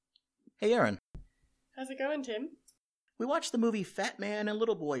Hey, Aaron. How's it going, Tim? We watched the movie Fat Man and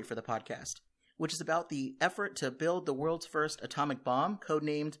Little Boy for the podcast, which is about the effort to build the world's first atomic bomb,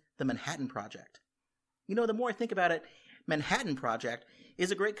 codenamed the Manhattan Project. You know, the more I think about it, Manhattan Project is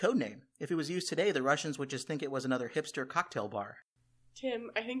a great codename. If it was used today, the Russians would just think it was another hipster cocktail bar.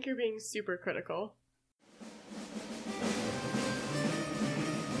 Tim, I think you're being super critical.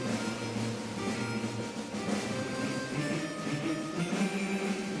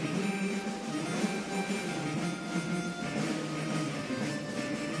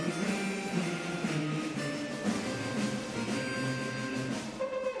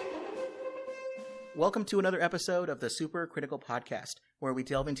 Welcome to another episode of the Super Critical Podcast, where we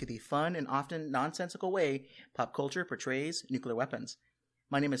delve into the fun and often nonsensical way pop culture portrays nuclear weapons.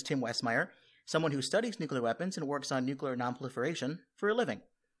 My name is Tim Westmeyer, someone who studies nuclear weapons and works on nuclear nonproliferation for a living.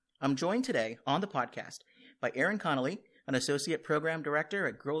 I'm joined today on the podcast by Aaron Connolly, an Associate Program Director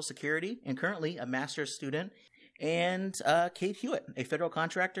at Girls Security and currently a Master's student, and Kate Hewitt, a federal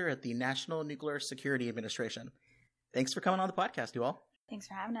contractor at the National Nuclear Security Administration. Thanks for coming on the podcast, you all. Thanks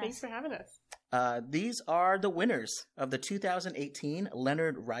for having us. Thanks for having us. These are the winners of the 2018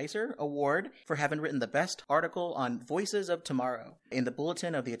 Leonard Reiser Award for having written the best article on Voices of Tomorrow in the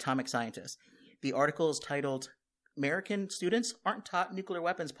Bulletin of the Atomic Scientist. The article is titled, American Students Aren't Taught Nuclear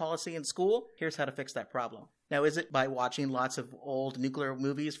Weapons Policy in School. Here's how to fix that problem. Now, is it by watching lots of old nuclear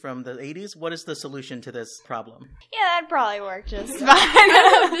movies from the 80s? What is the solution to this problem? Yeah, that'd probably work just fine. I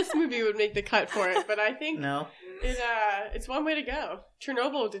don't know if this movie would make the cut for it, but I think No? it's one way to go.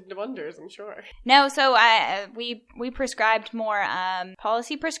 Chernobyl did wonders, I'm sure. No, so we prescribed more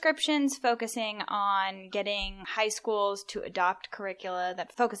policy prescriptions focusing on getting high schools to adopt curricula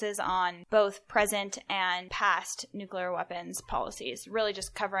that focuses on both present and past nuclear weapons policies, really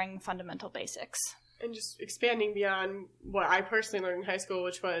just covering fundamental basics. And just expanding beyond what I personally learned in high school,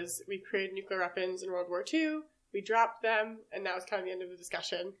 which was we created nuclear weapons in World War II, we dropped them, and that was kind of the end of the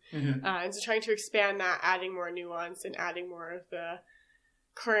discussion. Mm-hmm. And so trying to expand that, adding more nuance, and adding more of the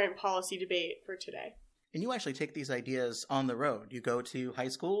current policy debate for today. And you actually take these ideas on the road. You go to high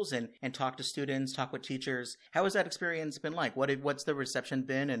schools and talk to students, talk with teachers. How has that experience been like? What's the reception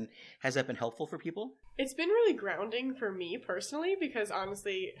been, and has that been helpful for people? It's been really grounding for me personally because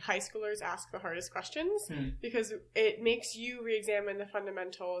honestly, high schoolers ask the hardest questions because it makes you re-examine the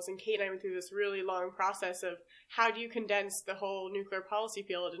fundamentals. And Kate and I went through this really long process of how do you condense the whole nuclear policy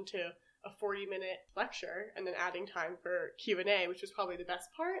field into a 40-minute lecture and then adding time for Q&A, which was probably the best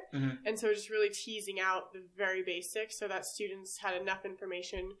part. Mm-hmm. And so just really teasing out the very basics so that students had enough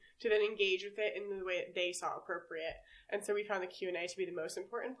information to then engage with it in the way that they saw appropriate. And so we found the Q&A to be the most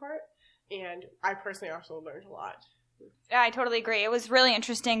important part. And I personally also learned a lot. Yeah, I totally agree. It was really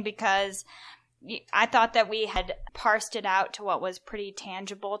interesting because I thought that we had parsed it out to what was pretty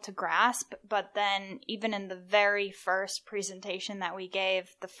tangible to grasp, but then even in the very first presentation that we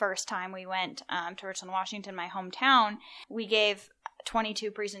gave, the first time we went to Richland, Washington, my hometown, we gave 22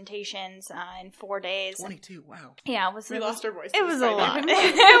 presentations in 4 days. 22, wow. Yeah, we lost our voices. It was a lot. It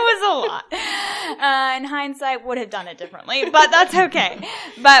was a lot. In hindsight, would have done it differently, but that's okay.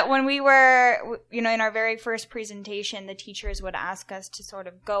 But when we were, in our very first presentation, the teachers would ask us to sort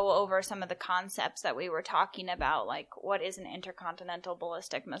of go over some of the concepts that we were talking about, like what is an intercontinental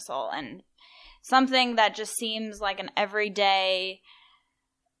ballistic missile, and something that just seems like an everyday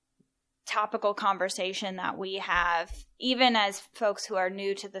topical conversation that we have, even as folks who are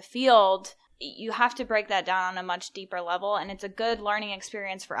new to the field. You have to break that down on a much deeper level, and it's a good learning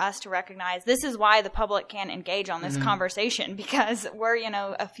experience for us to recognize this is why the public can't engage on this conversation, because we're,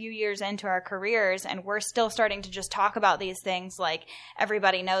 a few years into our careers, and we're still starting to just talk about these things like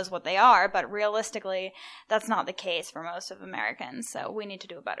everybody knows what they are, but realistically, that's not the case for most of Americans, so we need to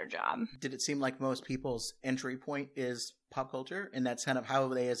do a better job. Did it seem like most people's entry point is pop culture, and that's kind of how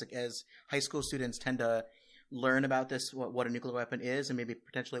they, as high school students, tend to learn about this, what a nuclear weapon is, and maybe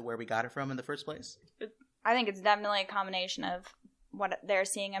potentially where we got it from in the first place? I think it's definitely a combination of what they're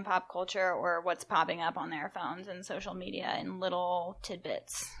seeing in pop culture or what's popping up on their phones and social media in little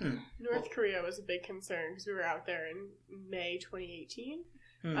tidbits. North Korea was a big concern because we were out there in May 2018.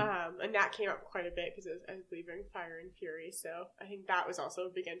 And that came up quite a bit because I believe in Fire and Fury. So I think that was also a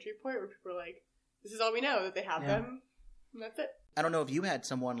big entry point where people were like, this is all we know, that they have them. And that's it. I don't know if you had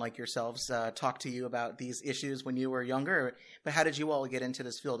someone like yourselves talk to you about these issues when you were younger, but how did you all get into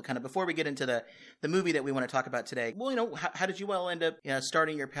this field? Kind of before we get into the movie that we want to talk about today, well, how did you all end up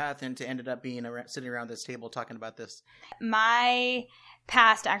starting your path and to ended up being sitting around this table talking about this? My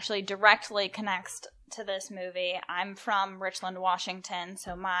past actually directly connects to this movie. I'm from Richland, Washington,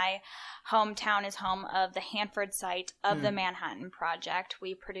 so my hometown is home of the Hanford site of the Manhattan Project.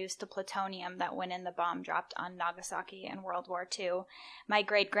 We produced the plutonium that went in the bomb dropped on Nagasaki in World War II. My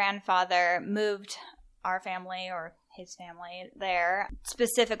great-grandfather moved our family, or his family, there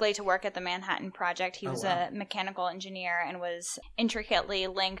specifically to work at the Manhattan Project. He was a mechanical engineer and was intricately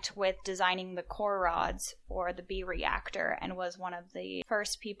linked with designing the core rods for the B reactor, and was one of the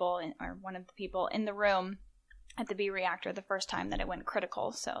people in the room at the B reactor the first time that it went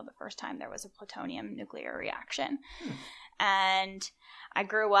critical. So the first time there was a plutonium nuclear reaction. And I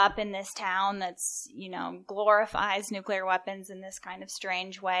grew up in this town that's, glorifies nuclear weapons in this kind of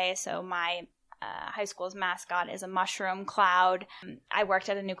strange way. So my high school's mascot is a mushroom cloud. I worked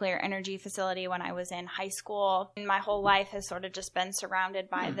at a nuclear energy facility when I was in high school. And my whole life has sort of just been surrounded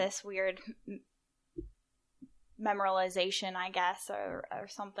by this weird memorialization, I guess, or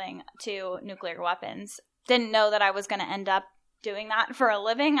something to nuclear weapons. Didn't know that I was going to end up doing that for a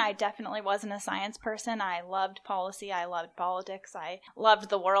living. I definitely wasn't a science person. I loved policy. I loved politics. I loved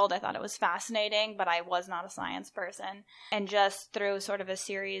the world. I thought it was fascinating, but I was not a science person. And just through sort of a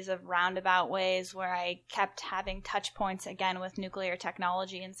series of roundabout ways where I kept having touch points again with nuclear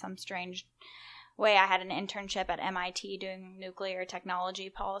technology in some strange way. I had an internship at MIT doing nuclear technology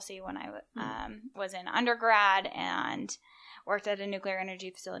policy when I was in undergrad, and worked at a nuclear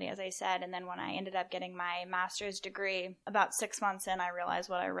energy facility, as I said. And then when I ended up getting my master's degree, about 6 months in, I realized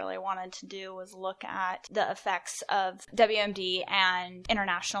what I really wanted to do was look at the effects of WMD and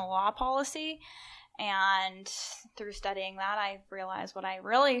international law policy. And through studying that, I realized what I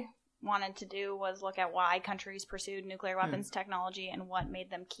really wanted to do was look at why countries pursued nuclear weapons technology and what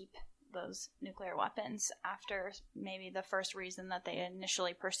made them keep those nuclear weapons after maybe the first reason that they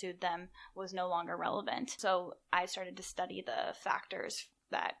initially pursued them was no longer relevant. So I started to study the factors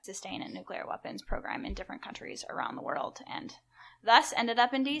that sustain a nuclear weapons program in different countries around the world, and thus ended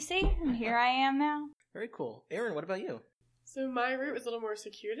up in DC, and here I am now. Very cool. Erin, what about you? So my route was a little more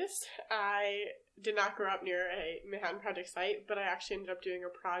circuitous. I did not grow up near a Manhattan Project site, but I actually ended up doing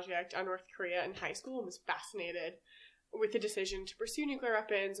a project on North Korea in high school and was fascinated with the decision to pursue nuclear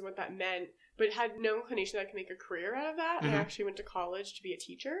weapons and what that meant, but had no inclination that I could make a career out of that. I actually went to college to be a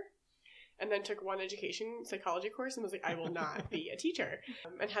teacher, and then took one education psychology course and was like, I will not be a teacher.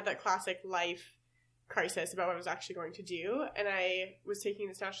 And had that classic life crisis about what I was actually going to do. And I was taking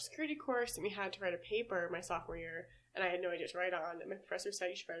this national security course, and we had to write a paper my sophomore year, and I had no idea what to write on. And my professor said,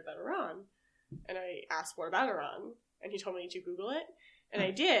 you should write about Iran. And I asked, what about Iran? And he told me to Google it. And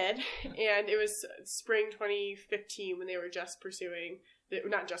I did, and it was spring 2015 when they were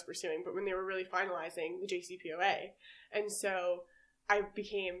when they were really finalizing the JCPOA. And so I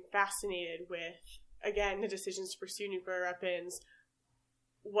became fascinated with, again, the decisions to pursue nuclear weapons,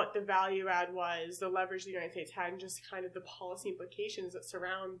 what the value add was, the leverage the United States had, and just kind of the policy implications that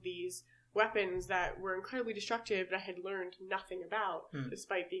surround these weapons that were incredibly destructive, but I had learned nothing about,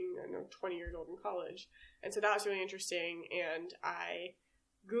 despite being 20 years old in college. And so that was really interesting, and I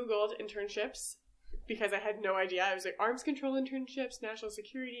Googled internships because I had no idea. I was like, arms control internships, national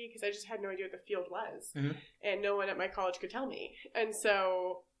security, because I just had no idea what the field was. And no one at my college could tell me. And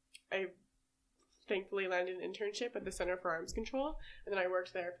so I thankfully landed an internship at the Center for Arms Control, and then I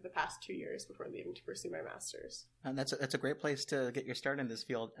worked there for the past 2 years before leaving to pursue my master's. And that's a great place to get your start in this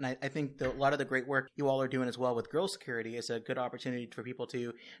field. And I think a lot of the great work you all are doing as well with girl security is a good opportunity for people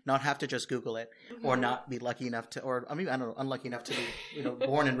to not have to just Google it, or not be lucky enough to, or I mean, I don't know, unlucky enough to be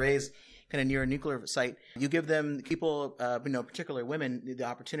born and raised kind of near a nuclear site. You give them people, particular women, the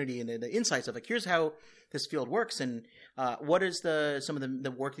opportunity and the insights of like, here's how this field works, and what is some of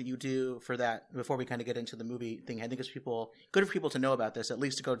the work that you do for that before we kind of get into the movie thing. I think it's good for people to know about this, at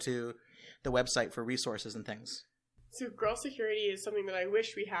least to go to the website for resources and things. So girl security is something that I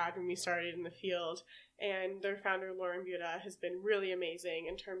wish we had when we started in the field, and their founder, Lauren Buda, has been really amazing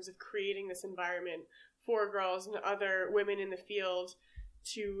in terms of creating this environment for girls and other women in the field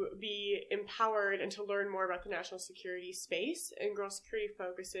to be empowered and to learn more about the national security space. And girl security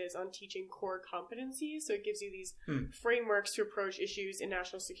focuses on teaching core competencies, so it gives you these frameworks to approach issues in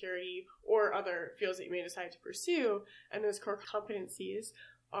national security or other fields that you may decide to pursue. And those core competencies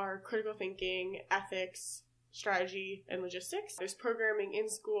are critical thinking, ethics, strategy, and logistics. There's programming in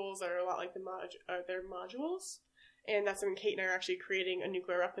schools that are a lot like their modules. And that's when Kate and I are actually creating a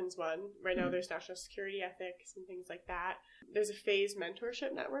nuclear weapons one. Right now there's national security ethics and things like that. There's a phased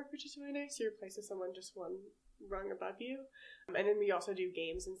mentorship network, which is really nice. You replace with someone just one rung above you. And then we also do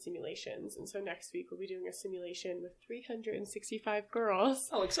games and simulations. And so next week we'll be doing a simulation with 365 girls.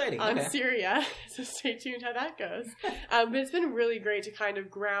 Oh, exciting. On Syria. So stay tuned how that goes. But it's been really great to kind of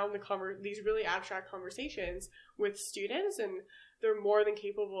ground these really abstract conversations with students, and they're more than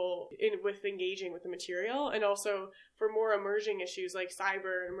capable with engaging with the material. And also for more emerging issues like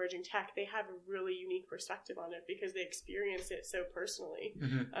cyber and emerging tech, they have a really unique perspective on it because they experience it so personally.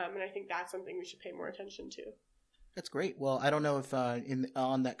 And I think that's something we should pay more attention to. That's great. Well, I don't know if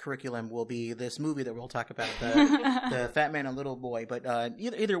on that curriculum will be this movie that we'll talk about, the Fat Man and Little Boy. But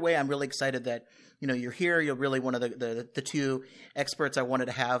either way, I'm really excited that you're here. You're really one of the two experts I wanted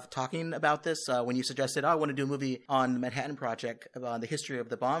to have talking about this. When you suggested, I want to do a movie on the Manhattan Project, on the history of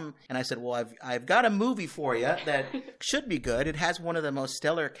the bomb, and I said, well, I've got a movie for you that should be good. It has one of the most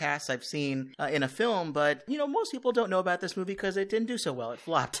stellar casts I've seen in a film, but most people don't know about this movie because it didn't do so well. It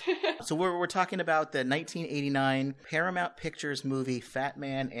flopped. So we're talking about the 1989 Paramount Pictures movie Fat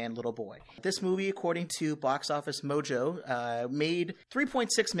Man and Little Boy. This movie, according to Box Office Mojo, made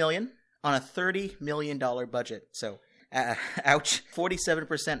 $3.6 million on a $30 million budget. So, ouch.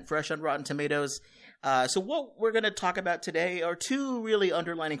 47% fresh on Rotten Tomatoes. So what we're going to talk about today are two really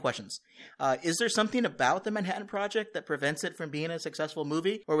underlining questions. Is there something about the Manhattan Project that prevents it from being a successful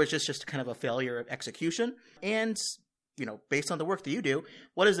movie, or was it just kind of a failure of execution? And based on the work that you do,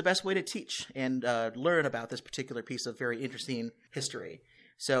 what is the best way to teach and learn about this particular piece of very interesting history?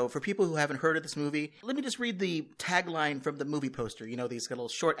 So for people who haven't heard of this movie, let me just read the tagline from the movie poster. These little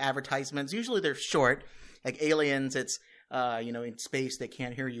short advertisements. Usually they're short, like Aliens. It's, in space, they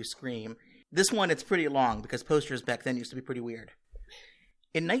can't hear you scream. This one, it's pretty long because posters back then used to be pretty weird.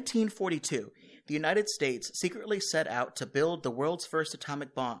 In 1942, the United States secretly set out to build the world's first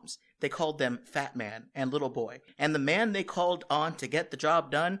atomic bombs. They called them Fat Man and Little Boy. And the man they called on to get the job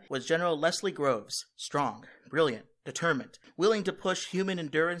done was General Leslie Groves. Strong, brilliant, determined, willing to push human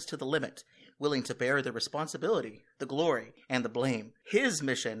endurance to the limit, willing to bear the responsibility, the glory, and the blame. His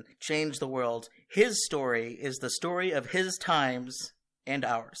mission changed the world. His story is the story of his times and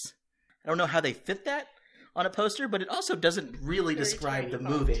ours. I don't know how they fit that on a poster, but it also doesn't really describe the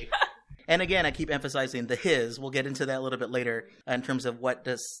movie. And again, I keep emphasizing the his. We'll get into that a little bit later in terms of what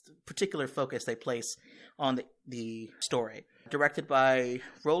does particular focus they place on the story. Directed by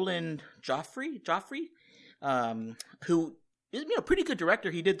Roland Joffrey, who is a pretty good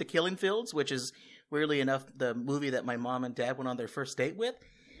director. He did The Killing Fields, which is, weirdly enough, the movie that my mom and dad went on their first date with.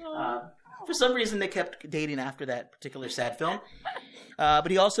 For some reason, they kept dating after that particular sad film.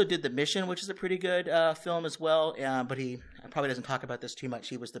 But he also did The Mission, which is a pretty good film as well. But he probably doesn't talk about this too much.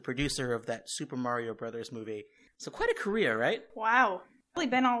 He was the producer of that Super Mario Brothers movie. So quite a career, right? Wow. Really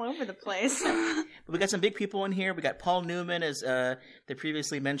been all over the place. But we got some big people in here. We got Paul Newman as they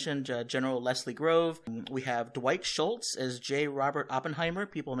previously mentioned, General Leslie Grove. We have Dwight Schultz as J. Robert Oppenheimer.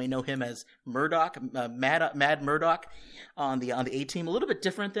 People may know him as Murdoch, Mad Murdoch on the A-Team. A little bit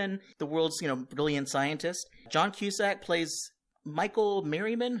different than the world's brilliant scientist. John Cusack plays Michael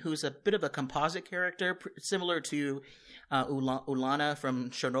Merriman, who's a bit of a composite character, similar to Ulana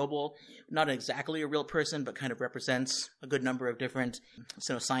from Chernobyl. Not exactly a real person, but kind of represents a good number of different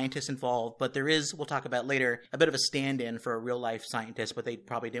scientists involved. But there is, we'll talk about later, a bit of a stand-in for a real-life scientist, but they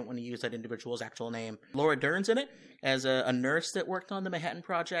probably didn't want to use that individual's actual name. Laura Dern's in it as a nurse that worked on the Manhattan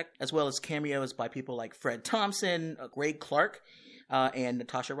Project, as well as cameos by people like Fred Thompson, Greg Clark, and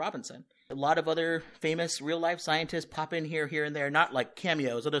Natasha Robinson. A lot of other famous real-life scientists pop in here and there, not like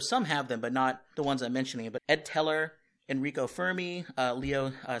cameos, although some have them, but not the ones I'm mentioning. But Ed Teller, Enrico Fermi,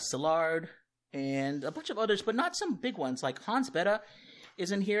 Leo Szilard, and a bunch of others, but not some big ones. Like Hans Bethe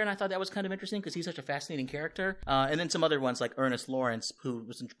is in here, and I thought that was kind of interesting because he's such a fascinating character. And then some other ones like Ernest Lawrence, who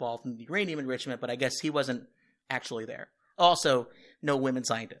was involved in the uranium enrichment, but I guess he wasn't actually there. Also, no women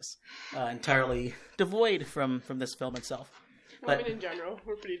scientists. Entirely devoid from this film itself. Women in general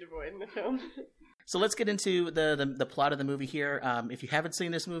were pretty devoid in the film. So let's get into the plot of the movie here. If you haven't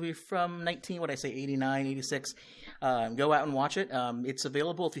seen this movie from 89, 86, go out and watch it. It's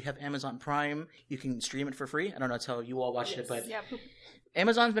available if you have Amazon Prime. You can stream it for free. I don't know how you all watched it, but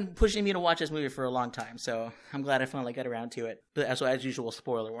Amazon's been pushing me to watch this movie for a long time, so I'm glad I finally got around to it. But as usual,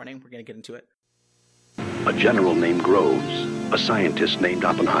 spoiler warning, we're going to get into it. A general named Groves, a scientist named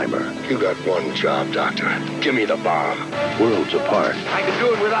Oppenheimer. You got one job, Doctor. Give me the bomb. Worlds apart. I can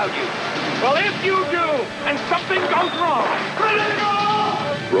do it without you. Well, if you do, and something goes wrong, let it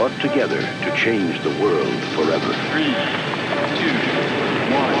go! Brought together to change the world forever. 3, 2,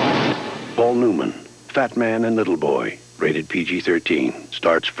 1. Paul Newman, Fat Man and Little Boy. Rated PG-13.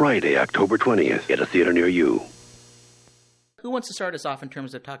 Starts Friday, October 20th at a theater near you. Who wants to start us off in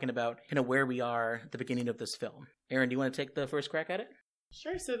terms of talking about kind of where we are at the beginning of this film? Aaron, do you want to take the first crack at it?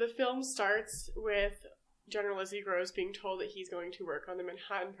 Sure. So the film starts with General Leslie Groves being told that he's going to work on the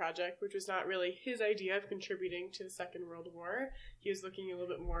Manhattan Project, which was not really his idea of contributing to the Second World War. He was looking a little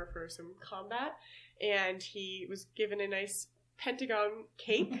bit more for some combat, and he was given a nice Pentagon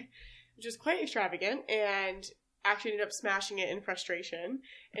cake, which is quite extravagant, and actually ended up smashing it in frustration.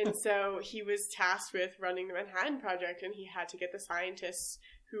 And so he was tasked with running the Manhattan Project, and he had to get the scientists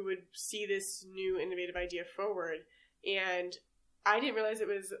who would see this new innovative idea forward. And I didn't realize it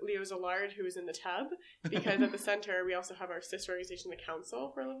was Leo Szilard who was in the tub, because at the center we also have our sister organization, the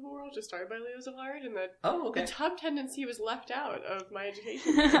Council for a Livable World, just started by Leo Szilard, and the tub tendency was left out of my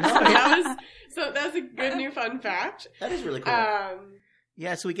education. So that was a good new fun fact. That is really cool.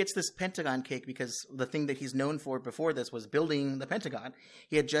 Yeah, so he gets this Pentagon cake because the thing that he's known for before this was building the Pentagon.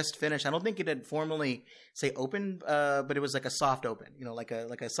 He had just finished. I don't think it had formally, say, opened, but it was like a soft open, like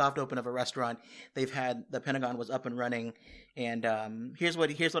a soft open of a restaurant. The Pentagon was up and running. And here's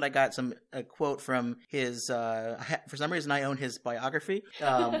what I got, a quote from his, for some reason I own his biography, which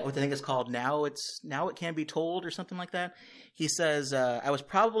I think is called Now It Can Be Told or something like that. He says, I was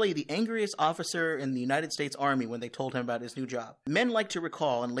probably the angriest officer in the United States Army when they told him about his new job. Men like to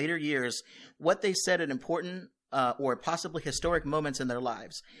recall in later years what they said at important or possibly historic moments in their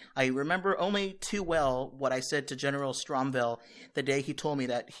lives. I remember only too well what I said to General Stromville the day he told me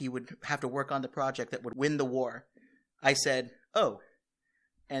that he would have to work on the project that would win the war. I said, oh,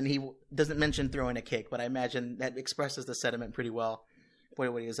 and he doesn't mention throwing a cake, but I imagine that expresses the sentiment pretty well. He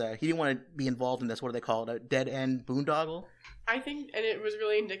didn't want to be involved in this, what do they call it, a dead-end boondoggle? I think, and it was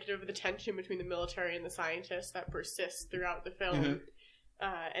really indicative of the tension between the military and the scientists that persists throughout the film,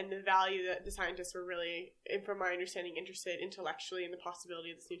 and the value that the scientists were really, from my understanding, interested intellectually in the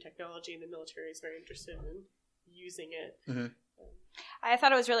possibility of this new technology, and the military is very interested in using it. Mm-hmm. I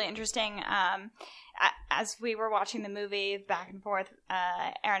thought it was really interesting. As we were watching the movie back and forth,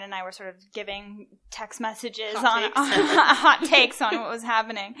 Aaron and I were sort of giving text messages hot takes on what was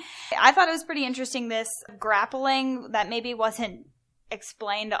happening. I thought it was pretty interesting, this grappling that maybe wasn't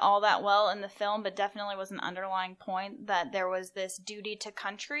explained all that well in the film, but definitely was an underlying point, that there was this duty to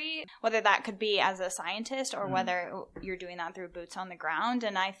country, whether that could be as a scientist or whether you're doing that through boots on the ground.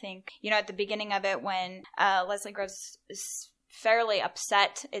 And I think, at the beginning of it, when Leslie Groves is fairly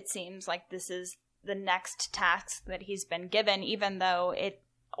upset, it seems like this is the next task that he's been given, even though it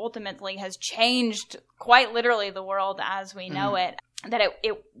ultimately has changed quite literally the world as we know it, that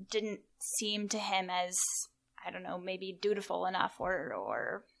it didn't seem to him as, I don't know, maybe dutiful enough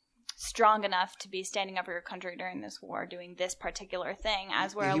or strong enough to be standing up for your country during this war, doing this particular thing,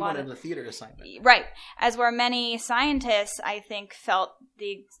 as where he wanted a theater assignment. Right. As where many scientists, I think, felt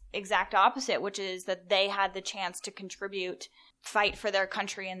the exact opposite, which is that they had the chance to contribute, fight for their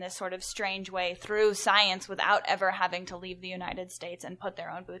country in this sort of strange way through science without ever having to leave the United States and put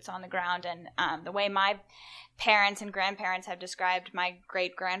their own boots on the ground. And the way my parents and grandparents have described my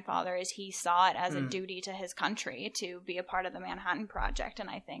great-grandfather is he saw it as a duty to his country to be a part of the Manhattan Project, and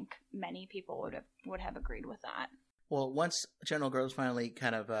I think many people would have agreed with that. Well, once General Groves finally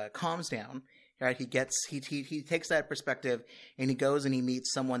kind of calms down, right, he takes that perspective and he goes and he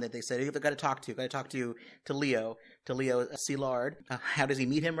meets someone that they said, you've got to talk to Leo Szilard. How does he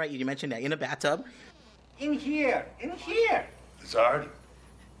meet him, right? You mentioned that, in a bathtub. In here. Szilard?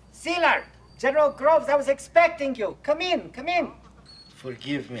 Szilard! General Groves, I was expecting you. Come in.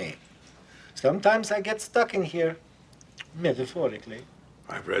 Forgive me. Sometimes I get stuck in here, metaphorically.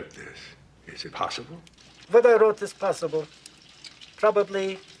 I've read this. Is it possible? What I wrote is possible.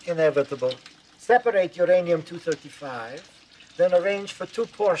 Probably inevitable. Separate uranium-235, then arrange for two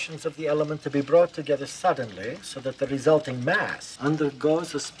portions of the element to be brought together suddenly so that the resulting mass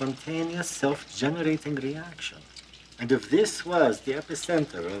undergoes a spontaneous self-generating reaction. And if this was the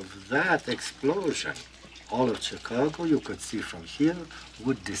epicenter of that explosion, all of Chicago, you could see from here,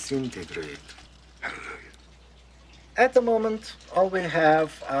 would disintegrate. Hallelujah. At the moment, all we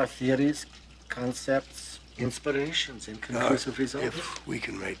have are theories, concepts, inspirations, inconclusive results. If we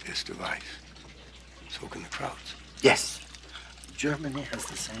can make this device, so can the crowds. Yes. Germany has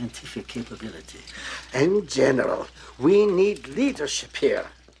the scientific capability. And General, we need leadership here.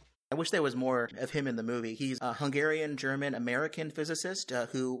 I wish there was more of him in the movie. He's a Hungarian-German-American physicist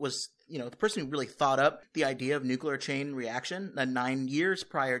who was, the person who really thought up the idea of nuclear chain reaction 9 years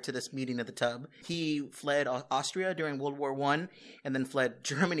prior to this meeting at the tub. He fled Austria during World War I and then fled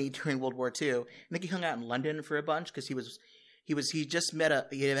Germany during World War II. I think he hung out in London for a bunch because he he just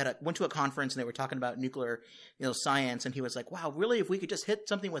went to a conference and they were talking about nuclear, science, and he was like, wow, really, if we could just hit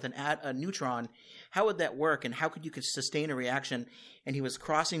something with a neutron, how would that work, and how could you sustain a reaction? And he was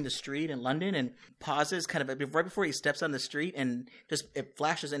crossing the street in London and pauses kind of right before he steps on the street, and just it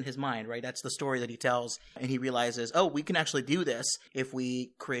flashes in his mind, right? That's the story that he tells, and he realizes, oh, we can actually do this if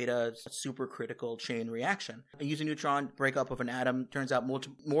we create a supercritical chain reaction. And use a neutron, break up of an atom, turns out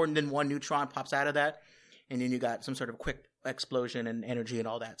more than one neutron pops out of that, and then you got some sort of quick explosion and energy and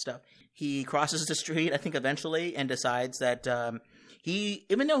all that stuff. He crosses the street, I think, eventually, and decides that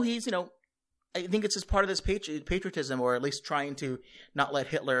even though he's, I think it's just part of this patriotism, or at least trying to not let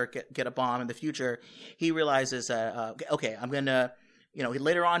Hitler get a bomb in the future, he realizes, okay, I'm going to,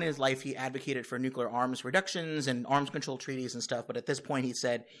 later on in his life, he advocated for nuclear arms reductions and arms control treaties and stuff, but at this point he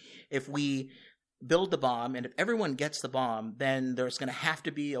said, if we build the bomb, and if everyone gets the bomb, then there's going to have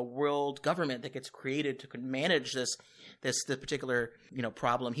to be a world government that gets created to manage this particular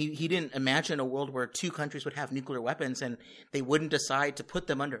problem. He didn't imagine a world where two countries would have nuclear weapons and they wouldn't decide to put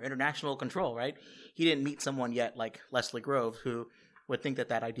them under international control, right? He didn't meet someone yet like Leslie Groves who would think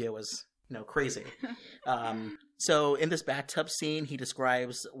that idea was crazy. So in this bathtub scene, he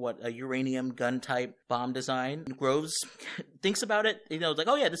describes what a uranium gun type bomb design. Groves thinks about it. Like,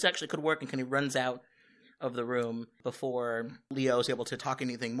 oh yeah, this actually could work, and he runs out of the room before Leo is able to talk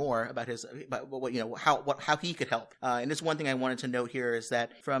anything more about how he could help. And this one thing I wanted to note here is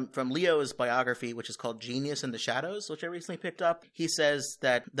that from Leo's biography, which is called Genius in the Shadows, which I recently picked up, he says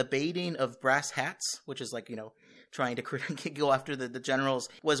that the baiting of brass hats, which is like, trying to go after the generals,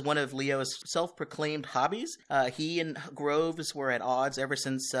 was one of Leo's self-proclaimed hobbies. He and Groves were at odds ever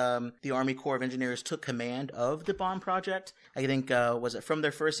since the Army Corps of Engineers took command of the bomb project. I think, was it from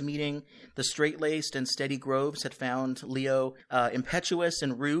their first meeting, the straight-laced and steady Groves had found Leo impetuous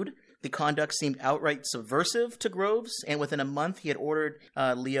and rude. The conduct seemed outright subversive to Groves, and within a month he had ordered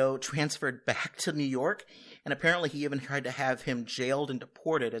Leo transferred back to New York, and apparently he even tried to have him jailed and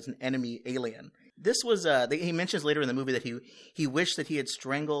deported as an enemy alien. This was, he mentions later in the movie that he wished that he had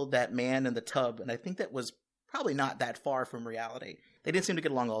strangled that man in the tub, and I think that was probably not that far from reality. They didn't seem to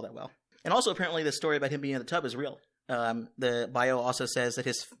get along all that well. And also, apparently, the story about him being in the tub is real. The bio also says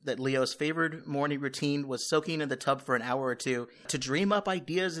that Leo's favorite morning routine was soaking in the tub for an hour or two to dream up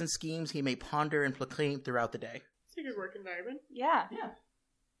ideas and schemes he may ponder and proclaim throughout the day. It's a good work environment. Yeah.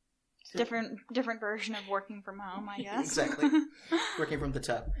 Different version of working from home, I guess. Exactly. Working from the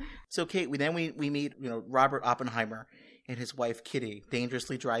tub. So, Kate, we meet, Robert Oppenheimer and his wife, Kitty,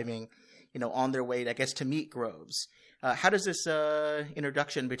 dangerously driving, on their way, I guess, to meet Groves. How does this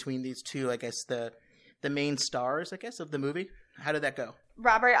introduction between these two, I guess, the main stars, I guess, of the movie, how did that go?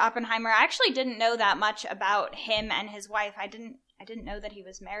 Robert Oppenheimer, I actually didn't know that much about him and his wife. I didn't know that he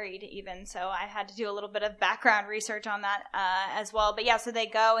was married even, so I had to do a little bit of background research on that as well. But yeah, so they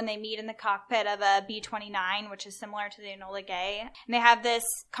go and they meet in the cockpit of a B-29, which is similar to the Enola Gay. And they have this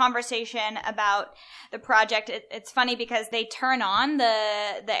conversation about the project. It's funny because they turn on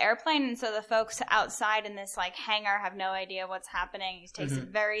the airplane, and so the folks outside in this like hangar have no idea what's happening. He takes it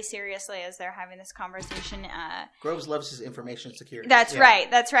very seriously as they're having this conversation. Groves loves his information security. That's right.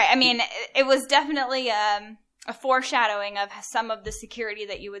 I mean, it was definitely a foreshadowing of some of the security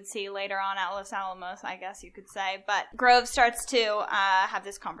that you would see later on at Los Alamos, I guess you could say. But Groves starts to have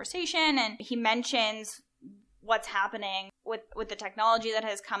this conversation, and he mentions what's happening with the technology that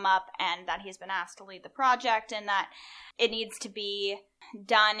has come up, and that he's been asked to lead the project, and that it needs to be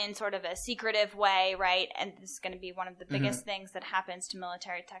done in sort of a secretive way, right? And this is going to be one of the biggest things that happens to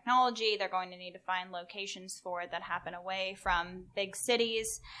military technology. They're going to need to find locations for it that happen away from big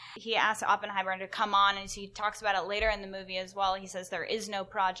cities. He asks Oppenheimer to come on, and he talks about it later in the movie as well. He says there is no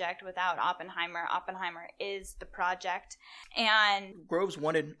project without Oppenheimer. Oppenheimer is the project. And Groves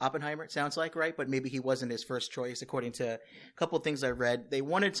wanted Oppenheimer, it sounds like, right? But maybe he wasn't his first choice, according to a couple of things I read. They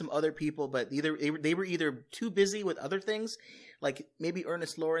wanted some other people, but they were either too busy with other things. Like maybe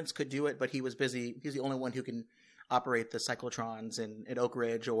Ernest Lawrence could do it, but he was busy. He's the only one who can operate the cyclotrons in Oak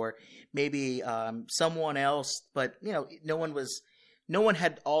Ridge, or maybe someone else. But no one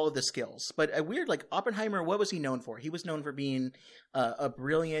had all of the skills. But a weird, like Oppenheimer, what was he known for? He was known for being a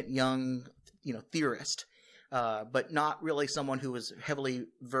brilliant young, theorist, but not really someone who was heavily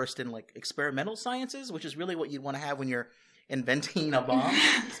versed in like experimental sciences, which is really what you'd want to have when you're inventing a bomb.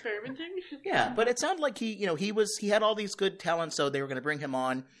 Experimenting? Yeah, but it sounded like he had all these good talents, so they were going to bring him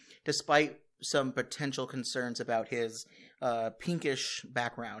on, despite some potential concerns about his pinkish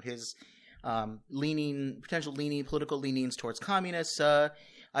background, his potential political leanings towards communist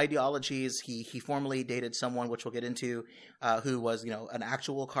ideologies. He formerly dated someone, which we'll get into, who was an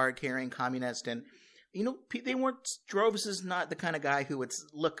actual card-carrying communist, and they weren't. Groves is not the kind of guy who would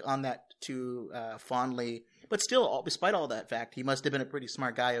look on that too fondly. But still, despite all that fact, he must have been a pretty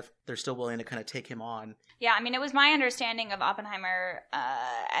smart guy if they're still willing to kind of take him on. Yeah, I mean, it was my understanding of Oppenheimer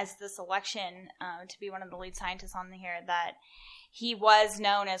as the selection to be one of the lead scientists on here that he was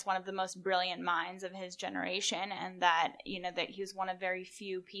known as one of the most brilliant minds of his generation, and that that he was one of very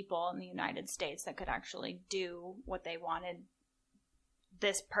few people in the United States that could actually do what they wanted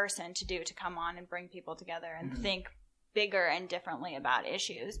this person to do, to come on and bring people together and think bigger and differently about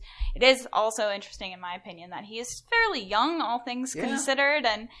issues. It is also interesting, in my opinion, that he is fairly young, all things considered,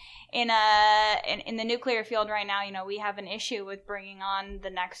 and in the nuclear field right now, we have an issue with bringing on the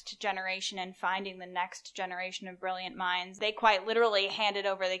next generation and finding the next generation of brilliant minds. They quite literally handed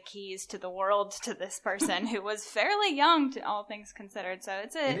over the keys to the world to this person who was fairly young, to all things considered. So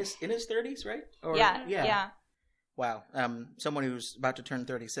it's in his 30s, right? Yeah. Wow. Someone who's about to turn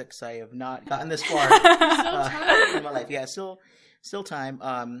 36, I have not gotten this far in my life. Yeah, still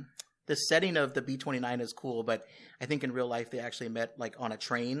time. The setting of the B-29 is cool, but I think in real life they actually met like on a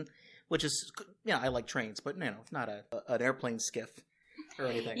train, which is, I like trains, but it's not an airplane skiff or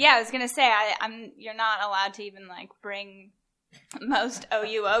anything. Yeah, I was gonna say you're not allowed to even like bring most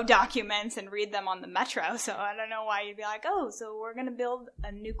OUO documents and read them on the metro, so I don't know why you'd be like, so we're going to build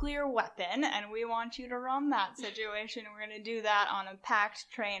a nuclear weapon and we want you to run that situation. We're going to do that on a packed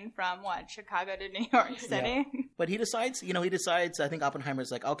train from Chicago to New York City. Yeah. But he decides, I think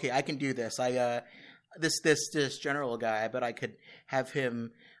Oppenheimer's like, okay, I can do this. This general guy, but I could have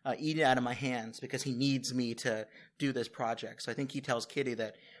him eat it out of my hands because he needs me to do this project. So I think he tells Kitty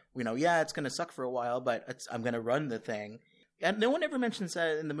that, it's going to suck for a while, but I'm going to run the thing. And no one ever mentions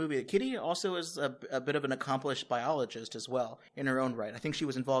that in the movie. That Kitty also is a bit of an accomplished biologist as well, in her own right. I think she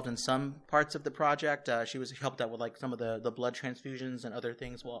was involved in some parts of the project. She helped out with like some of the blood transfusions and other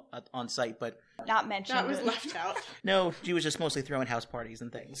things while on site, but not mentioned. That was left out. No, she was just mostly throwing house parties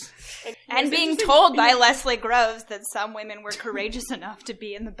and things. And being told by Leslie Groves that some women were courageous enough to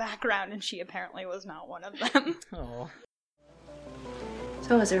be in the background, and she apparently was not one of them. Oh.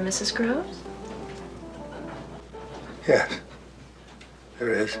 So is there Mrs. Groves? Yes.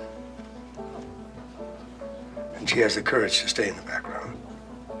 There is. And she has the courage to stay in the background.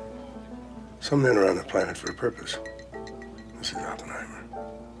 Some men are on the planet for a purpose, Mrs. Oppenheimer.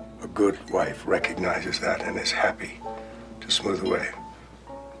 A good wife recognizes that and is happy to smooth the way.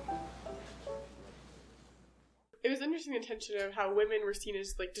 It was interesting the tension of how women were seen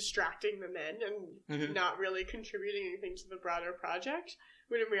as like distracting the men and not really contributing anything to the broader project,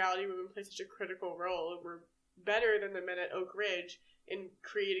 when in reality women play such a critical role and were better than the men at Oak Ridge in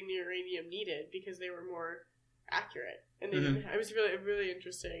creating the uranium needed because they were more accurate. And it was really a really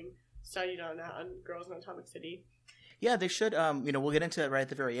interesting study on that on Girls in Atomic City. Yeah, they should. We'll get into it right at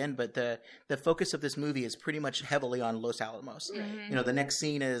the very end, but the focus of this movie is pretty much heavily on Los Alamos. Mm-hmm. The next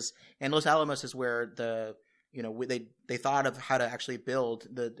scene is, and Los Alamos is where they thought of how to actually build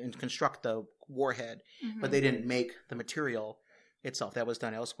and construct the warhead, but they didn't make the material itself. That was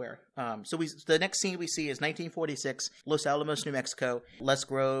done elsewhere. The next scene we see is 1946, Los Alamos, New Mexico. Les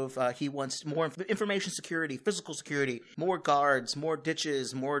Grove, he wants more information security, physical security, more guards, more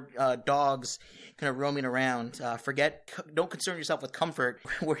ditches, more dogs kind of roaming around. Don't concern yourself with comfort.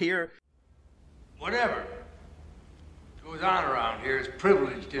 We're here. Whatever goes on around here is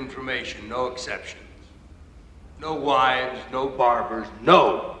privileged information, no exceptions. No wives, no barbers,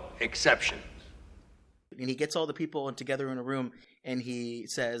 no exceptions. And he gets all the people together in a room, and he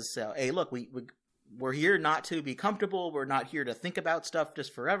says, hey, look, we're here not to be comfortable. We're not here to think about stuff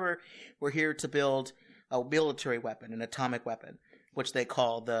just forever. We're here to build a military weapon, an atomic weapon, which they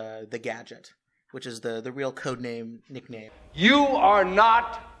call the Gadget, which is the real nickname. You are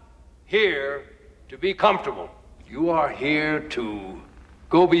not here to be comfortable. You are here to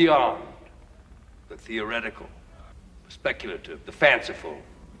go beyond the theoretical, the speculative, the fanciful.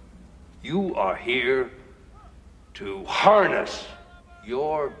 You are here to harness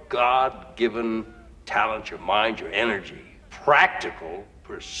your God-given talent, your mind, your energy, practical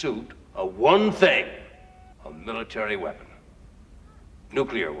pursuit of one thing, a military weapon,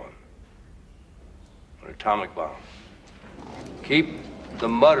 nuclear one, an atomic bomb. Keep the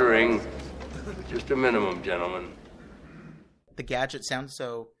muttering just a minimum, gentlemen. The Gadget sounds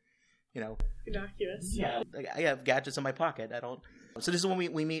so, innocuous. Yeah, I have gadgets in my pocket. So this is when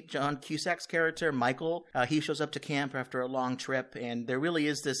we meet John Cusack's character, Michael. He shows up to camp after a long trip, and there really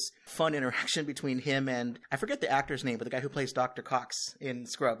is this fun interaction between him and, I forget the actor's name, but the guy who plays Dr. Cox in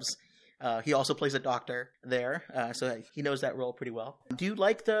Scrubs. He also plays a doctor there, so he knows that role pretty well. Do you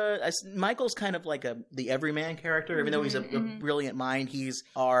like Michael's kind of like the everyman character, even though he's a brilliant mind, he's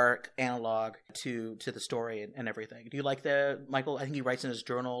our analog to the story and everything. Do you like Michael? I think he writes in his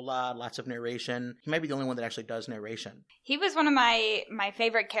journal a lot, lots of narration. He might be the only one that actually does narration. He was one of my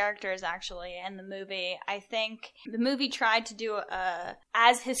favorite characters, actually, in the movie. I think the movie tried to do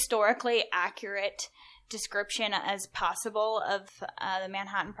as historically accurate description as possible of the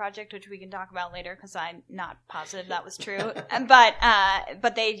Manhattan Project, which we can talk about later because I'm not positive that was true.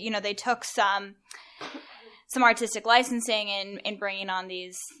 But they took some artistic licensing in bringing on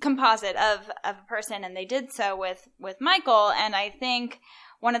these composite of a person, and they did so with Michael. And I think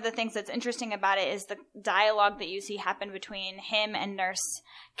one of the things that's interesting about it is the dialogue that you see happen between him and Nurse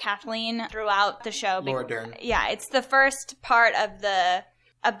Kathleen throughout the show. Laura Dern. Yeah, it's the first part of the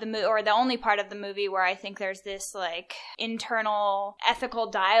movie, or the only part of the movie where I think there's this like internal ethical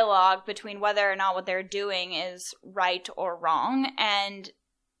dialogue between whether or not what they're doing is right or wrong. And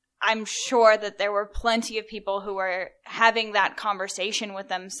I'm sure that there were plenty of people who were having that conversation with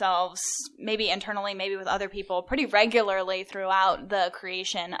themselves, maybe internally, maybe with other people, pretty regularly throughout the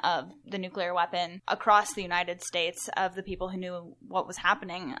creation of the nuclear weapon across the United States, of the people who knew what was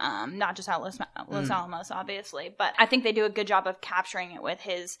happening, not just at Los Alamos, obviously. But I think they do a good job of capturing it with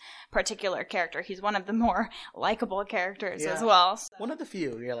his particular character. He's one of the more likable characters as well. So. One of the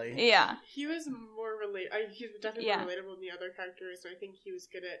few, really. Yeah. He was more he was definitely more relatable than the other characters, and I think he was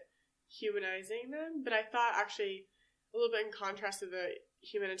good at humanizing them. But I thought, actually, a little bit in contrast to the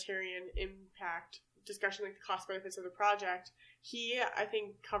humanitarian impact discussion, like the cost benefits of the project, he, I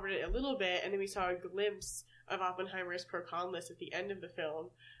think, covered it a little bit, and then we saw a glimpse of Oppenheimer's pro-con list at the end of the film,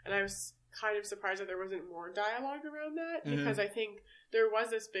 and I was kind of surprised that there wasn't more dialogue around that, because I think there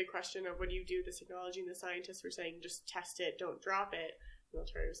was this big question of what do you do with this technology, and the scientists were saying just test it, don't drop it. The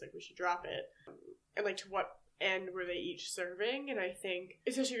military was like, we should drop it. And like, to what end were they each serving? And I think,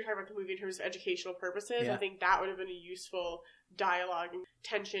 especially if you're talking about the movie in terms of educational purposes, I think that would have been a useful dialogue and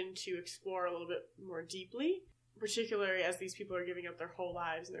tension to explore a little bit more deeply, particularly as these people are giving up their whole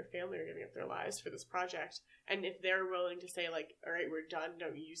lives and their family are giving up their lives for this project. And if they're willing to say, like, all right, we're done,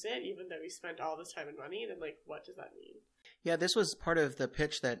 don't use it, even though we spent all this time and money, then, like, what does that mean? Yeah, this was part of the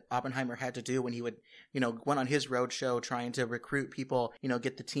pitch that Oppenheimer had to do when he would, went on his road show trying to recruit people,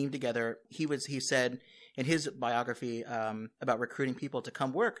 get the team together. He said in his biography about recruiting people to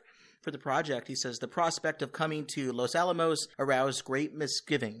come work for the project, he says, the prospect of coming to Los Alamos aroused great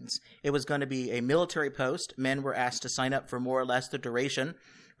misgivings. It was going to be a military post. Men were asked to sign up for more or less the duration.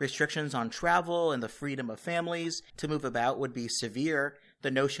 Restrictions on travel and the freedom of families to move about would be severe.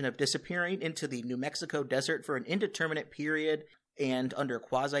 The notion of disappearing into the New Mexico desert for an indeterminate period and under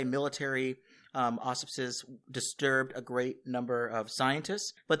quasi-military auspices disturbed a great number of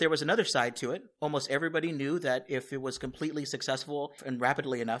scientists. But there was another side to it. Almost everybody knew that if it was completely successful and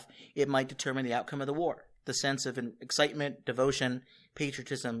rapidly enough, it might determine the outcome of the war. The sense of excitement, devotion,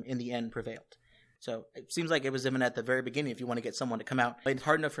 patriotism in the end prevailed. So it seems like it was even at the very beginning if you want to get someone to come out. It's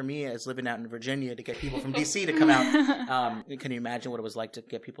hard enough for me as living out in Virginia to get people from D.C. to come out. Can you imagine what it was like to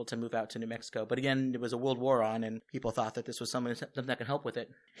get people to move out to New Mexico? But again, there was a world war on and people thought that this was something that could help with it.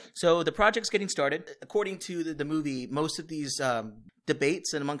 So the project's getting started. According to the movie, most of these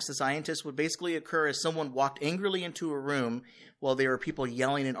debates and amongst the scientists would basically occur as someone walked angrily into a room while there were people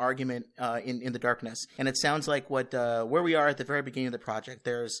yelling an argument in the darkness. And it sounds like where we are at the very beginning of the project.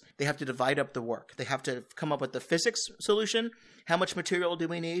 They have to divide up the work. They have to come up with the physics solution. How much material do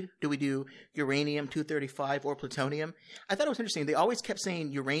we need? Do we do uranium-235 or plutonium? I thought it was interesting. They always kept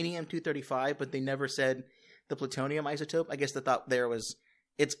saying uranium-235, but they never said the plutonium isotope. I guess the thought there was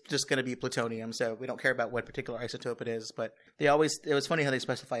it's just going to be plutonium, so we don't care about what particular isotope it is. But it was funny how they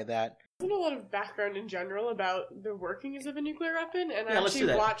specify that. There's a lot of background in general about the workings of a nuclear weapon, and I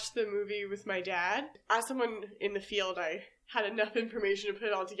actually watched the movie with my dad. As someone in the field, I had enough information to put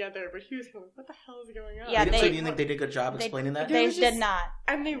it all together, but he was kind of like, what the hell is going on? Yeah, so do you think they did a good job explaining that? They did not.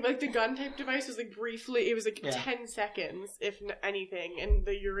 And the gun type device was briefly, it was 10 seconds, if anything, and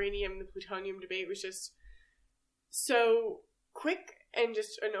the uranium, the plutonium debate was just so quick and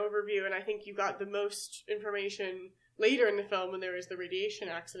just an overview, and I think you got the most information later in the film when there was the radiation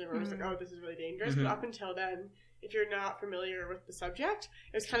accident where it was like, oh, this is really dangerous, but up until then, if you're not familiar with the subject,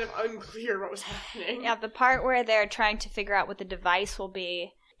 it was kind of unclear what was happening. Yeah, the part where they're trying to figure out what the device will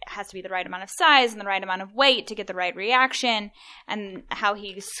be, it has to be the right amount of size and the right amount of weight to get the right reaction, and how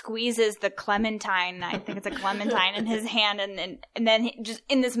he squeezes the clementine, I think it's a clementine, in his hand, and then just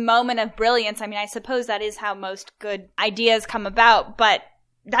in this moment of brilliance, I mean, I suppose that is how most good ideas come about, but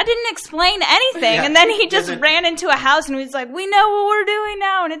that didn't explain anything. Yeah. And then he just ran into a house and was like, we know what we're doing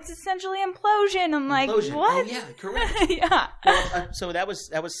now, and it's essentially implosion. I'm like, what? Oh, yeah, correct. Yeah. Well, so that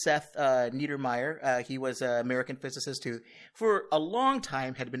was Seth Niedermeyer. He was an American physicist who, for a long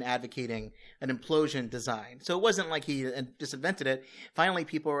time, had been advocating an implosion design. So it wasn't like he just invented it. Finally,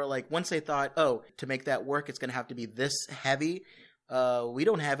 people were like, once they thought, oh, to make that work, it's going to have to be this heavy. We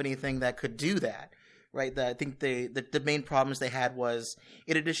don't have anything that could do that. Right. I think the main problems they had was,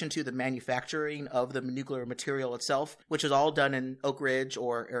 in addition to the manufacturing of the nuclear material itself, which is all done in Oak Ridge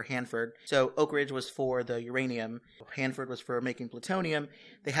or Hanford. So Oak Ridge was for the uranium. Hanford was for making plutonium.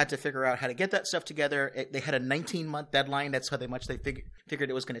 They had to figure out how to get that stuff together. They had a 19-month deadline. That's how much they figured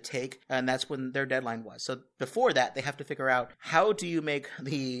it was going to take. And that's when their deadline was. So before that, they have to figure out, how do you make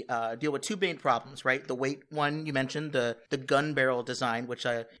the deal with two main problems, right? The weight one you mentioned, the gun barrel design, which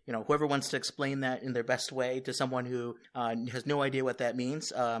whoever wants to explain that in their best way to someone who has no idea what that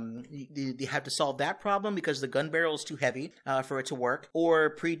means, you have to solve that problem because the gun barrel is too heavy for it to work, or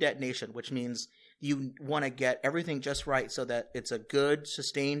pre-detonation, which means you want to get everything just right so that it's a good,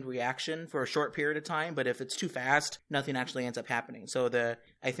 sustained reaction for a short period of time. But if it's too fast, nothing actually ends up happening. So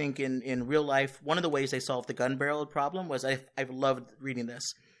I think in real life, one of the ways they solved the gun barrel problem was, I've loved reading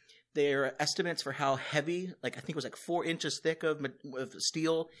this. Their estimates for how heavy, I think it was 4 inches thick of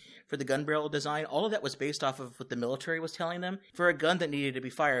steel for the gun barrel design, all of that was based off of what the military was telling them. For a gun that needed to be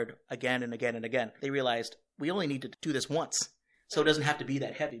fired again and again and again, they realized, we only need to do this once. So it doesn't have to be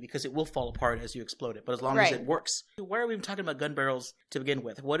that heavy, because it will fall apart as you explode it, but as long as it works. Why are we even talking about gun barrels to begin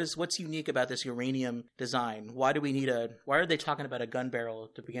with? What's unique about this uranium design? Why are they talking about a gun barrel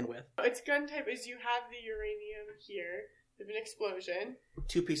to begin with? Its gun type is, you have the uranium here, of an explosion.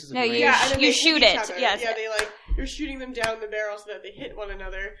 2 pieces of uranium. you shoot it. Yes. Yeah, you're shooting them down the barrel so that they hit one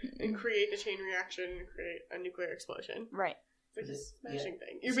another and create the chain reaction and create a nuclear explosion. Right. It's like a smashing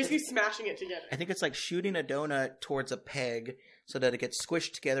thing. You're basically smashing it together. I think it's like shooting a donut towards a peg so that it gets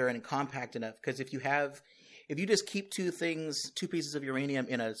squished together and compact enough. Because if you just keep 2 pieces of uranium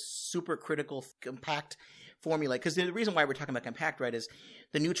in a supercritical compact formula, because the reason why we're talking about compact, right, is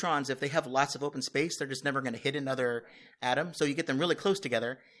the neutrons, if they have lots of open space, they're just never going to hit another atom. So you get them really close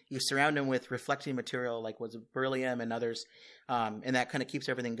together. You surround them with reflecting material like beryllium and others, and that kind of keeps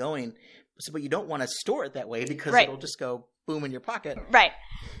everything going. So, but you don't want to store it that way, because it'll just go boom in your pocket. Right.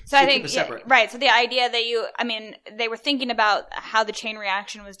 So I think, right. So the idea that they were thinking about how the chain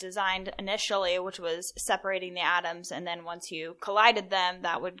reaction was designed initially, which was separating the atoms, and then once you collided them,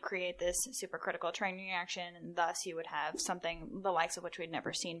 that would create this supercritical chain reaction, and thus you would have something the likes of which we'd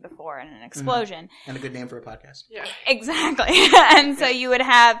never seen before in an explosion. Mm-hmm. And a good name for a podcast. Yeah. Exactly. And so you would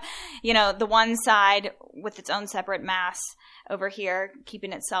have, the one side with its own separate mass over here,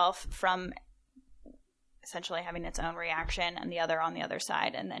 keeping itself from essentially having its own reaction, and the other on the other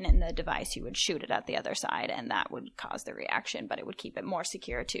side. And then in the device, you would shoot it at the other side, and that would cause the reaction, but it would keep it more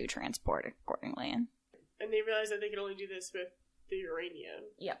secure to transport accordingly. And they realized that they could only do this with the uranium.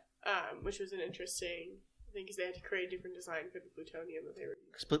 Yep. Which was an interesting thing, because they had to create a different design for the plutonium that they were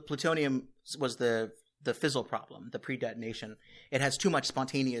using. Plutonium was the fizzle problem, the pre-detonation. It has too much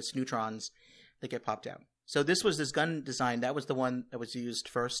spontaneous neutrons that get popped out. So this gun design, that was the one that was used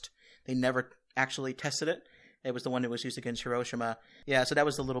first. They never actually tested it. It was the one that was used against Hiroshima. Yeah, so that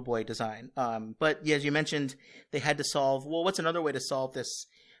was the little boy design. But yeah, as you mentioned, they had to solve, what's another way to solve this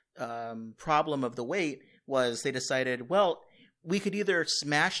problem of the weight, was they decided, we could either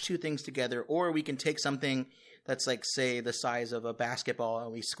smash 2 things together, or we can take something that's like, say, the size of a basketball,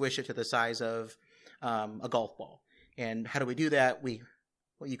 and we squish it to the size of a golf ball. And how do we do that?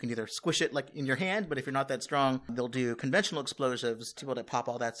 You can either squish it like in your hand, but if you're not that strong, they'll do conventional explosives to be able to pop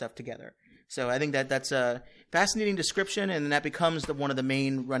all that stuff together. So I think that's a fascinating description, and that becomes one of the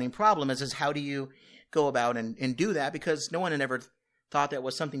main running problems is how do you go about and do that, because no one had ever thought that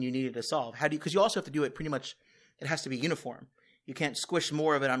was something you needed to solve. Because you also have to do it pretty much, it has to be uniform. You can't squish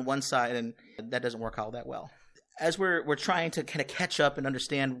more of it on one side, and that doesn't work all that well. As we're trying to kind of catch up and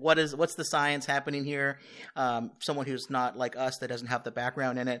understand what's the science happening here, someone who's not like us, that doesn't have the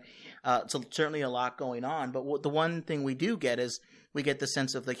background in it, so certainly a lot going on. But the one thing we do get is we get the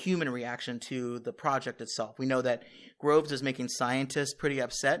sense of the human reaction to the project itself. We know that Groves is making scientists pretty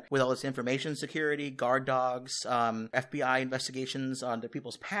upset with all this information security, guard dogs, FBI investigations on the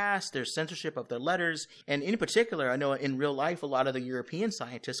people's past, their censorship of their letters. And in particular, I know in real life, a lot of the European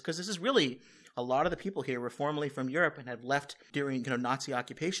scientists, because this is really a lot of the people here were formerly from Europe and had left during Nazi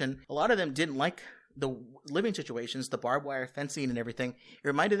occupation. A lot of them didn't like the living situations, the barbed wire fencing and everything. It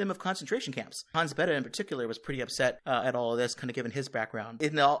reminded them of concentration camps. Hans Bethe in particular was pretty upset at all of this, kind of given his background.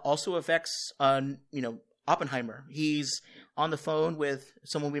 It also affects Oppenheimer. He's on the phone with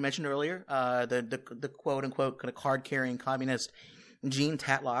someone we mentioned earlier, the quote-unquote kind of card-carrying communist Gene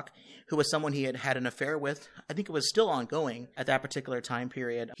Tatlock, who was someone he had had an affair with. I think it was still ongoing at that particular time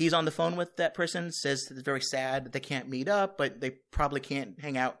period. He's on the phone with that person, says that it's very sad that they can't meet up, but they probably can't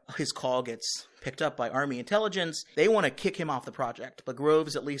hang out. His call gets picked up by Army intelligence. They want to kick him off the project, but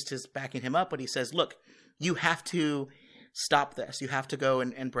Groves at least is backing him up, but he says, look, you have to stop this. You have to go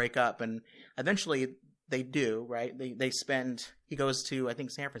and break up. And eventually they do, right? He goes to, I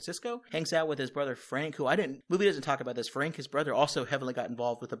think, San Francisco, hangs out with his brother Frank, who movie doesn't talk about this. Frank, his brother, also heavily got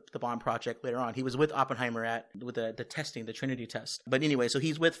involved with the bomb project later on. He was with Oppenheimer with the testing, the Trinity test. But anyway, so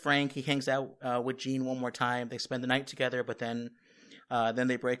he's with Frank. He hangs out with Gene one more time. They spend the night together, but then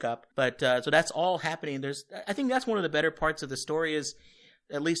they break up. But so that's all happening. I think that's one of the better parts of the story, is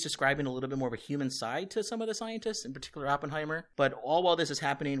at least describing a little bit more of a human side to some of the scientists, in particular Oppenheimer. But all while this is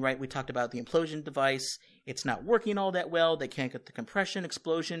happening, right, we talked about the implosion device. It's not working all that well. They can't get the compression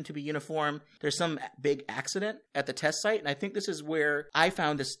explosion to be uniform. There's some big accident at the test site, and I think this is where I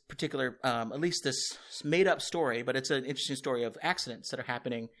found this particular, at least this made-up story, but it's an interesting story of accidents that are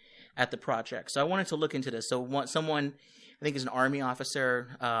happening at the project. So I wanted to look into this. So someone, I think is an Army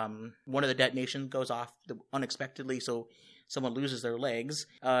officer, one of the detonations goes off unexpectedly, so someone loses their legs,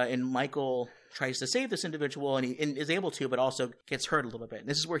 and Michael tries to save this individual, and he is able to, but also gets hurt a little bit. And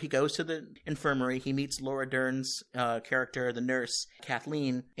this is where he goes to the infirmary. He meets Laura Dern's character, the nurse,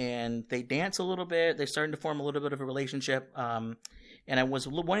 Kathleen, and they dance a little bit. They're starting to form a little bit of a relationship, and I was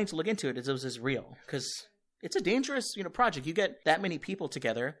wanting to look into it as it was real, because it's a dangerous, project. You get that many people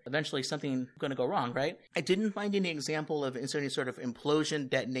together, eventually something going to go wrong, right? I didn't find any example of any sort of implosion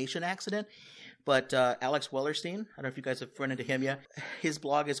detonation accident. But Alex Wellerstein, I don't know if you guys have run into him yet. His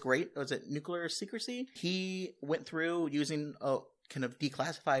blog is great. Was it Nuclear Secrecy? He went through using kind of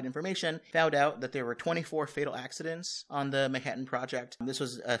declassified information, found out that there were 24 fatal accidents on the Manhattan Project. This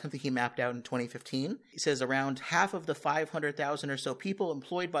was something he mapped out in 2015. He says around half of the 500,000 or so people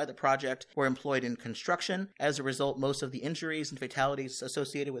employed by the project were employed in construction. As a result, most of the injuries and fatalities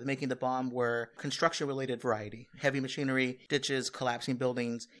associated with making the bomb were construction-related variety. Heavy machinery, ditches, collapsing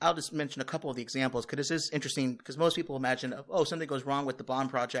buildings. I'll just mention a couple of the examples, because this is interesting, because most people imagine, something goes wrong with the bomb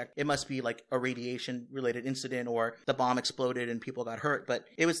project. It must be like a radiation-related incident, or the bomb exploded and people got hurt, but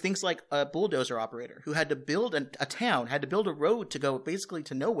it was things like a bulldozer operator who had to build a town, had to build a road to go basically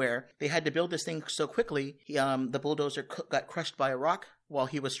to nowhere. They had to build this thing so quickly, the bulldozer got crushed by a rock while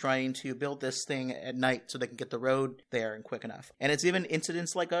he was trying to build this thing at night so they can get the road there and quick enough. And it's even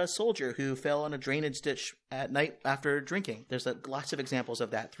incidents like a soldier who fell in a drainage ditch at night after drinking. There's lots of examples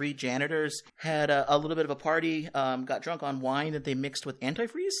of that. 3 janitors had a little bit of a party, got drunk on wine that they mixed with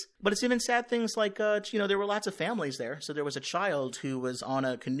antifreeze. But it's even sad things like, there were lots of families there. So there was a child who was on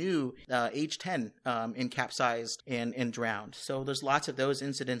a canoe, age 10, and capsized and drowned. So there's lots of those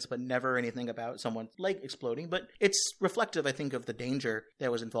incidents, but never anything about someone's leg exploding. But it's reflective, I think, of the danger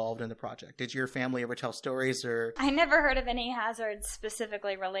that was involved in the project. Did your family ever tell stories, or? I never heard of any hazards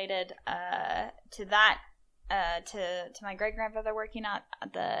specifically related to that, to my great-grandfather working at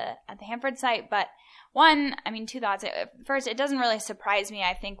the Hanford site. But two thoughts. First, it doesn't really surprise me.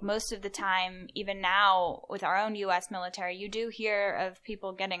 I think most of the time, even now with our own U.S. military, you do hear of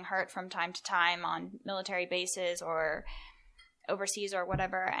people getting hurt from time to time on military bases or overseas or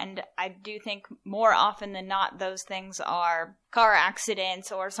whatever, and I do think more often than not those things are car accidents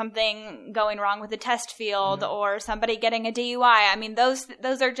or something going wrong with the test field, or somebody getting a DUI.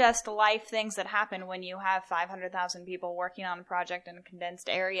 Those are just life things that happen when you have 500,000 people working on a project in a condensed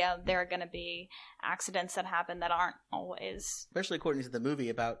area. There are going to be accidents that happen that aren't always, especially according to the movie,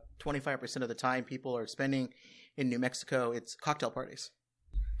 about 25% of the time people are spending in New Mexico, it's cocktail parties.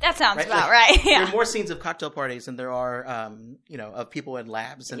 That sounds about right. Yeah. There are more scenes of cocktail parties than there are, of people in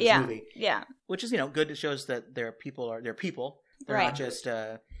labs in this movie. Yeah. Which is, good. It shows that they're people. They're not just,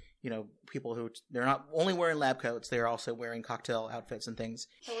 people who, they're not only wearing lab coats, they're also wearing cocktail outfits and things.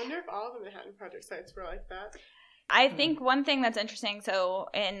 I wonder if all the Manhattan Project sites were like that. I think one thing that's interesting, so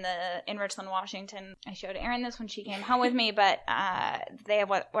in Richland, Washington, I showed Erin this when she came home with me, but they have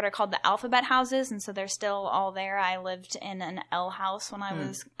what are called the alphabet houses, and so they're still all there. I lived in an L house when I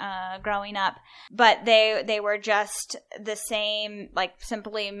was growing up, but they were just the same, like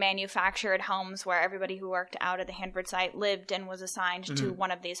simply manufactured homes where everybody who worked out at the Hanford site lived and was assigned to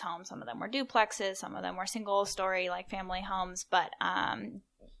one of these homes. Some of them were duplexes, some of them were single story, like family homes, but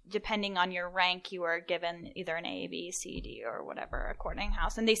depending on your rank, you were given either an A, B, C, D, or whatever according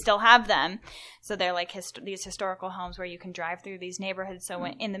house. And they still have them. So they're like these historical homes where you can drive through these neighborhoods. So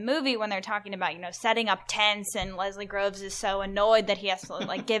in the movie, when they're talking about, setting up tents, and Leslie Groves is so annoyed that he has to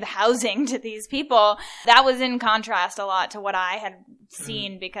like give housing to these people, that was in contrast a lot to what I had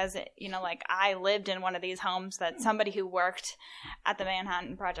seen, because like I lived in one of these homes that somebody who worked at the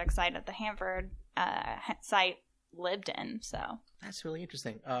Manhattan Project site at the Hanford site lived in. So that's really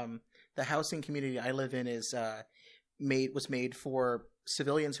interesting. The housing community I live in was made for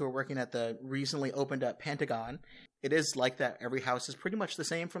civilians who are working at the recently opened up Pentagon. It is like that. Every house is pretty much the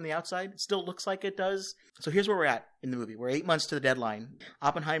same from the outside. It still looks like it does. So here's where we're at in the movie. We're 8 months to the deadline.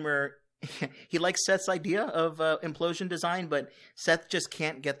 Oppenheimer, he likes Seth's idea of implosion design, but Seth just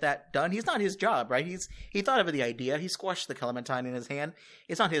can't get that done. He's not his job, right? He thought of the idea. He squashed the clementine in his hand.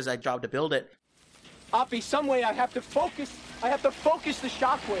 It's not his job to build it. Oppie, some way I have to focus. I have to focus the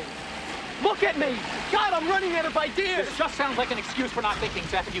shockwave. Look at me! God, I'm running out of ideas! This just sounds like an excuse for not thinking,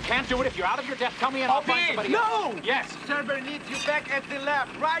 Seth. If you can't do it, if you're out of your depth, tell me and I'll find somebody else. No! Yes. Cerber needs you back at the lab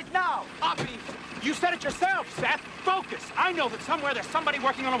right now! Oppie, you said it yourself, Seth. Focus. I know that somewhere there's somebody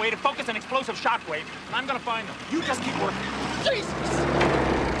working on a way to focus an explosive shockwave, and I'm gonna find them. You just keep working. Jesus!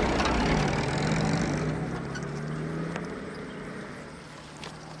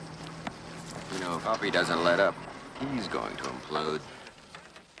 If Oppie doesn't let up, he's going to implode.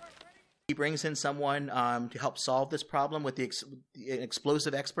 He brings in someone to help solve this problem with the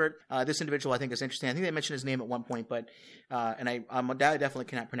explosive expert. This individual I think is interesting. I think they mentioned his name at one point, but and I definitely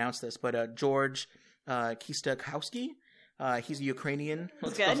cannot pronounce this, but George Kistakowski. He's a Ukrainian.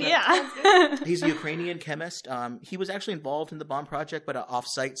 Good, yeah. He's a Ukrainian chemist. He was actually involved in the bomb project, but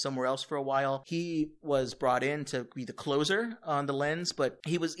off-site somewhere else for a while. He was brought in to be the closer on the lens, but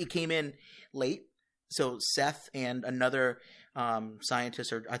he came in late. So Seth and another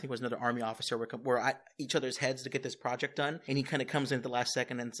scientist, or I think it was another army officer, were at each other's heads to get this project done. And he kind of comes in at the last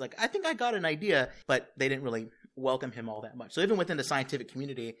second and it's like, I think I got an idea, but they didn't really welcome him all that much. So even within the scientific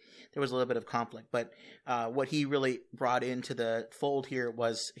community, there was a little bit of conflict. But what he really brought into the fold here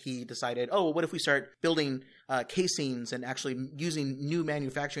was he decided, what if we start building casings and actually using new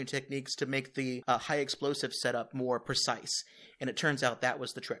manufacturing techniques to make the high explosive setup more precise. And it turns out that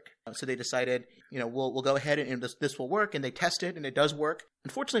was the trick. So they decided, we'll go ahead and this will work. And they test it, and it does work.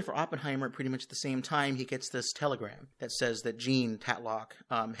 Unfortunately for Oppenheimer, pretty much at the same time, he gets this telegram that says that Jean Tatlock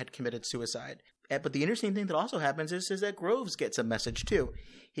had committed suicide. But the interesting thing that also happens is that Groves gets a message too.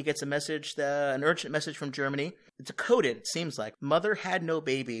 He gets a message, an urgent message from Germany. It's coded, it seems like. Mother had no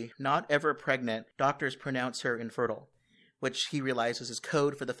baby, not ever pregnant. Doctors pronounce her infertile. Which he realizes is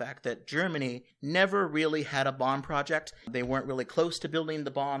code for the fact that Germany never really had a bomb project. They weren't really close to building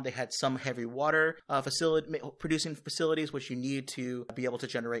the bomb. They had some heavy water producing facilities, which you need to be able to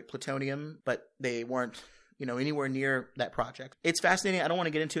generate plutonium, but they weren't anywhere near that project. It's fascinating. I don't want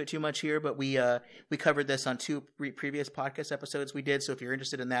to get into it too much here, but we covered this on 2 previous podcast episodes we did. So if you're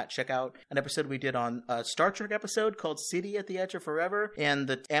interested in that, check out an episode we did on a Star Trek episode called City at the Edge of Forever, and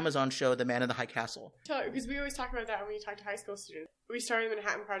the Amazon show The Man in the High Castle. Because we always talk about that when we talk to high school students. We started the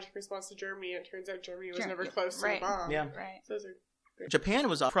Manhattan Project in response to Germany, and it turns out Germany was never close to a bomb. Yeah. Right. So those are great. Japan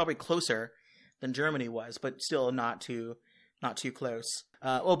was probably closer than Germany was, but still not too close.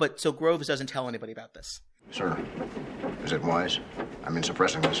 So Groves doesn't tell anybody about this. Sir, is it wise? I'm in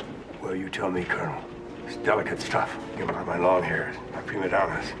suppressing this. Well, you tell me, Colonel. It's delicate stuff. Given my long hair, my prima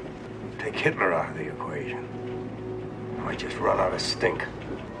donnas. Take Hitler out of the equation. I might just run out of stink.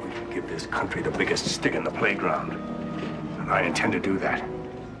 We could give this country the biggest stick in the playground. And I intend to do that.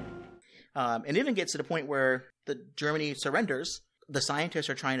 And even gets to the point where Germany surrenders. The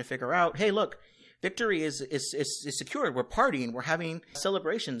scientists are trying to figure out, hey, look, victory is secured. We're partying. We're having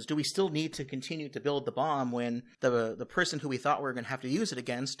celebrations. Do we still need to continue to build the bomb when the person who we thought we were going to have to use it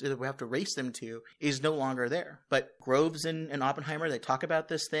against, we have to race them to, is no longer there? But Groves and Oppenheimer, they talk about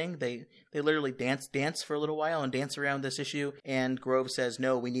this thing. They literally dance for a little while and dance around this issue. And Groves says,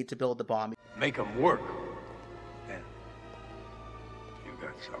 no, we need to build the bomb. Make them work. Then you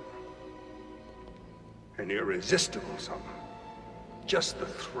got something. An irresistible something. Just the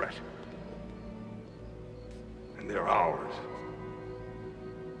threat. And they're ours.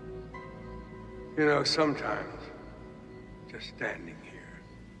 Sometimes, just standing here,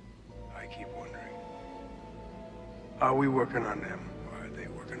 I keep wondering, are we working on them, or are they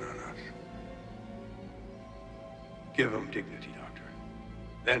working on us? Give them dignity, Doctor.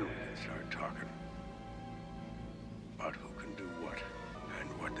 Then we can start talking about who can do what and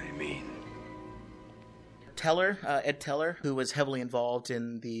what they mean. Ed Teller, who was heavily involved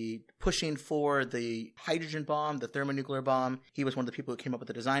in the pushing for the hydrogen bomb, the thermonuclear bomb. He was one of the people who came up with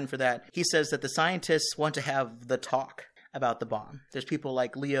the design for that. He says that the scientists want to have the talk about the bomb. There's people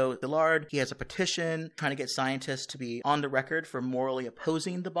like Leo Szilard. He has a petition trying to get scientists to be on the record for morally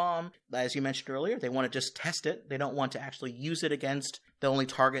opposing the bomb. As you mentioned earlier, they want to just test it. They don't want to actually use it against the only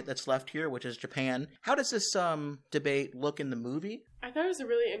target that's left here, which is Japan. How does this debate look in the movie? I thought it was a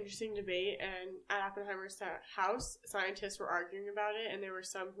really interesting debate, and at Oppenheimer's house, scientists were arguing about it, and there were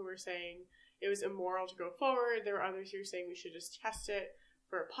some who were saying it was immoral to go forward. There were others who were saying we should just test it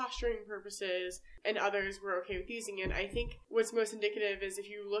for posturing purposes, and others were okay with using it. I think what's most indicative is if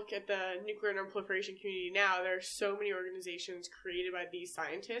you look at the nuclear non-proliferation community now, there are so many organizations created by these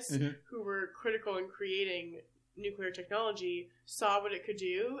scientists who were critical in creating nuclear technology, saw what it could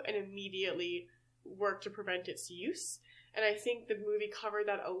do, and immediately worked to prevent its use. And I think the movie covered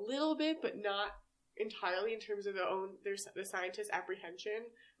that a little bit, but not entirely in terms of the scientists' apprehension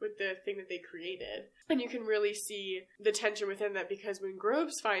with the thing that they created. And you can really see the tension within that, because when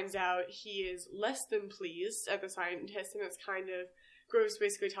Groves finds out, he is less than pleased at the scientists, and it's kind of, Groves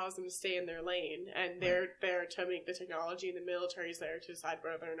basically tells them to stay in their lane, and they're there to make the technology, and the military's there to decide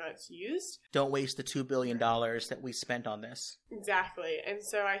whether or not it's used. Don't waste the $2 billion that we spent on this. Exactly. And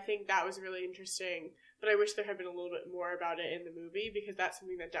so I think that was really interesting, but I wish there had been a little bit more about it in the movie, because that's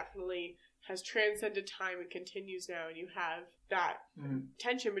something that definitely has transcended time and continues now, and you have that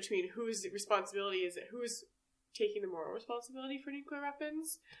tension between whose responsibility is it, who's taking the moral responsibility for nuclear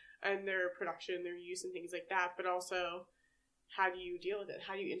weapons and their production, their use, and things like that, but also how do you deal with it?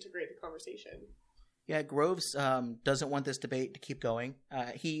 How do you integrate the conversation? Yeah, Groves doesn't want this debate to keep going.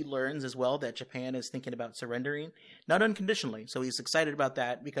 He learns as well that Japan is thinking about surrendering, not unconditionally. So he's excited about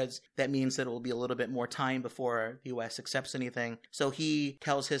that, because that means that it will be a little bit more time before the U.S. accepts anything. So he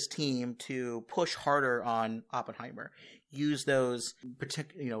tells his team to push harder on Oppenheimer, use those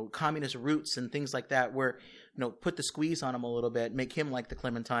communist roots and things like that, where put the squeeze on him a little bit, make him like the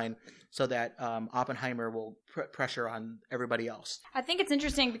Clementine, so that Oppenheimer will pressure on everybody else. I think it's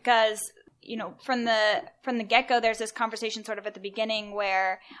interesting because from the get-go, there's this conversation sort of at the beginning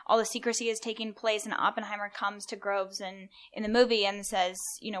where all the secrecy is taking place, and Oppenheimer comes to Groves in the movie and says,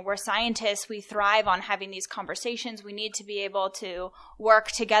 we're scientists, we thrive on having these conversations, we need to be able to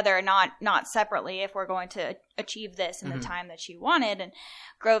work together, not separately, if we're going to achieve this in the time that you wanted. And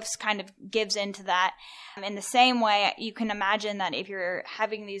Groves kind of gives into that. In the same way, you can imagine that if you're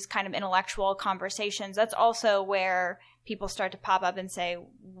having these kind of intellectual conversations, that's also where people start to pop up and say,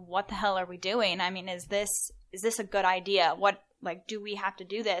 what the hell are we doing? I mean, is this a good idea? Do we have to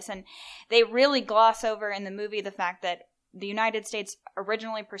do this? And they really gloss over in the movie the fact that the United States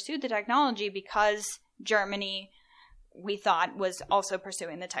originally pursued the technology because Germany, we thought, was also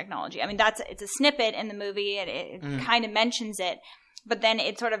pursuing the technology. I mean, it's a snippet in the movie. It kind of mentions it, but then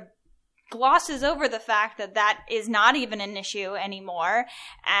it sort of glosses over the fact that is not even an issue anymore.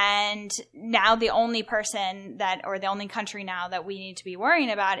 And now the only person the only country now that we need to be worrying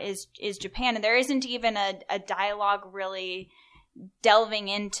about is Japan. And there isn't even a dialogue really delving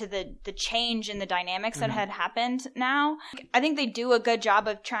into the change in the dynamics that had happened now. I think they do a good job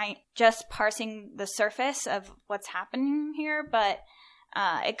of just parsing the surface of what's happening here, but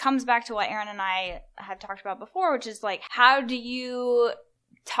it comes back to what Aaron and I have talked about before, which is how do you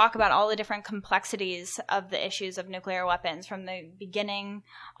talk about all the different complexities of the issues of nuclear weapons from the beginning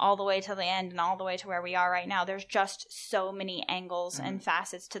all the way to the end and all the way to where we are right now. There's just so many angles and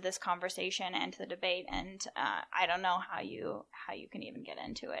facets to this conversation and to the debate, and I don't know how you can even get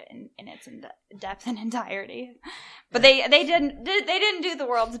into it in its depth and entirety. But they didn't do the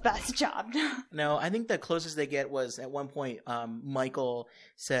world's best job. No, I think the closest they get was at one point Michael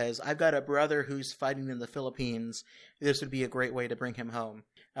says, I've got a brother who's fighting in the Philippines. This would be a great way to bring him home.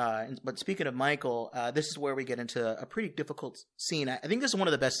 But speaking of Michael, this is where we get into a pretty difficult scene. I think this is one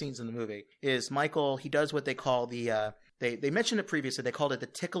of the best scenes in the movie. Is Michael, he does what they call the they mentioned it previously. They called it the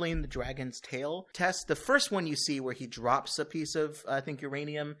tickling the dragon's tail test. The first one you see where he drops a piece of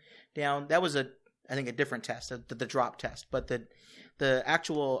uranium down, that was a different test, the drop test. But the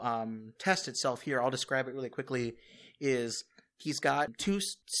actual test itself here, I'll describe it really quickly, is he's got two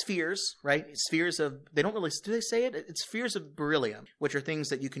spheres, right? Spheres of, do they say it? It's spheres of beryllium, which are things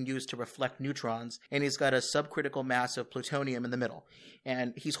that you can use to reflect neutrons. And he's got a subcritical mass of plutonium in the middle.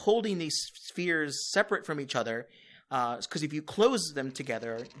 And he's holding these spheres separate from each other, because if you close them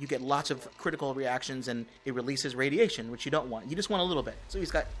together, you get lots of critical reactions and it releases radiation, which you don't want. You just want a little bit. So he's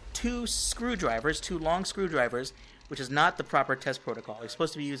got two long screwdrivers, which is not the proper test protocol. He's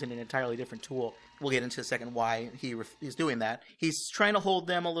supposed to be using an entirely different tool. We'll get into in a second why he's doing that. He's trying to hold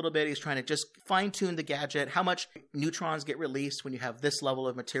them a little bit. He's trying to just fine-tune the gadget, how much neutrons get released when you have this level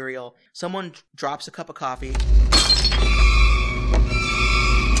of material. Someone drops a cup of coffee.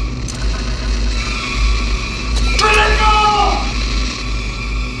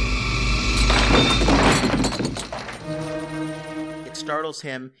 It startles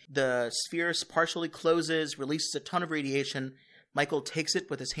him. The sphere partially closes, releases a ton of radiation. Michael takes it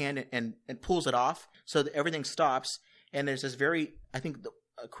with his hand and pulls it off so that everything stops. And there's this very, I think,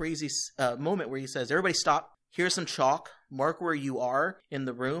 a crazy moment where he says, everybody stop. Here's some chalk. Mark where you are in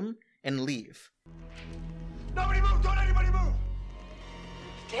the room and leave. Nobody move! Don't anybody move!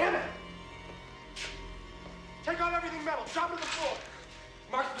 Damn it! Take out everything metal. Drop it to the floor.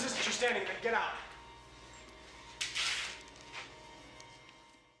 Mark the position you're standing in. Get out.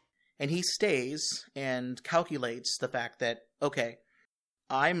 And he stays and calculates the fact that, okay,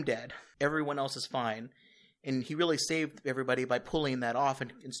 I'm dead. Everyone else is fine. And he really saved everybody by pulling that off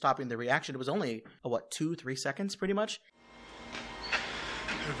and stopping the reaction. It was only, 2-3 seconds, pretty much?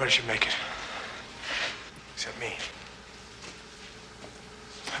 Everybody should make it. Except me.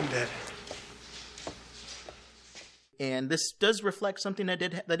 I'm dead. And this does reflect something that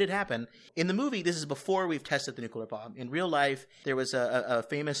did happen. In the movie, this is before we've tested the nuclear bomb. In real life, there was a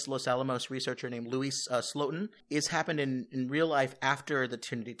famous Los Alamos researcher named Louis Slotin. It's happened in real life after the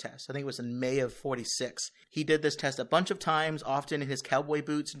Trinity test. I think it was in May of 46. He did this test a bunch of times, often in his cowboy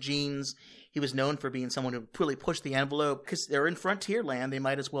boots, jeans. He was known for being someone who really pushed the envelope because they're in frontier land. They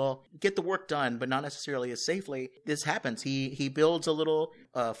might as well get the work done, but not necessarily as safely. This happens. He builds a little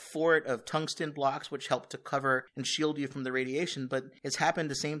fort of tungsten blocks, which help to cover and shield you from the radiation. But it's happened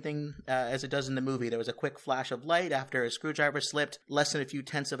the same thing as it does in the movie. There was a quick flash of light after a screwdriver slipped, less than a few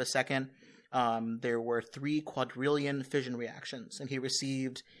tenths of a second. There were 3 quadrillion fission reactions, and he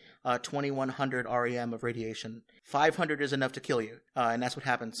received 2,100 REM of radiation. 500 is enough to kill you. And that's what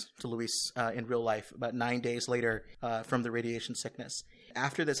happens to Luis in real life about 9 days later from the radiation sickness.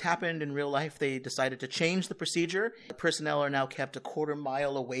 After this happened in real life, they decided to change the procedure. The personnel are now kept a quarter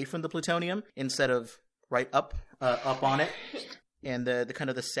mile away from the plutonium instead of right up on it. And the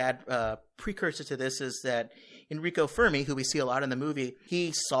kind of the sad precursor to this is that Enrico Fermi, who we see a lot in the movie,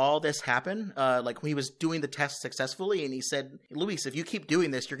 he saw this happen, like when he was doing the test successfully, and he said, Luis, if you keep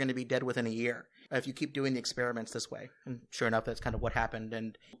doing this, you're going to be dead within a year, if you keep doing the experiments this way. And sure enough, that's kind of what happened.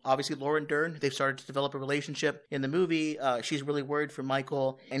 And obviously Lauren Dern, they've started to develop a relationship in the movie. She's really worried for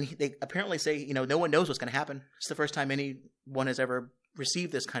Michael, and they apparently say, no one knows what's going to happen. It's the first time anyone has ever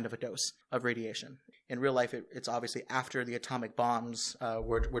received this kind of a dose of radiation. In real life, it's obviously after the atomic bombs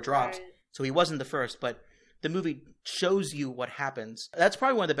were dropped. Right. So he wasn't the first, but the movie shows you what happens. That's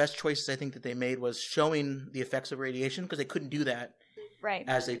probably one of the best choices I think that they made, was showing the effects of radiation, because they couldn't do that right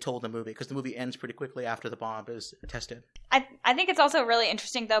as they told the movie, because the movie ends pretty quickly after the bomb is tested. I think it's also really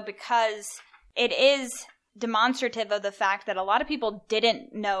interesting, though, because it is demonstrative of the fact that a lot of people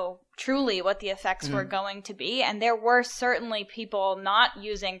didn't know truly what the effects were going to be, and there were certainly people not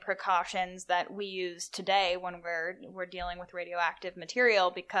using precautions that we use today when we're dealing with radioactive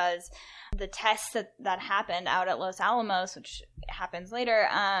material, because the tests that happened out at Los Alamos, which happens later,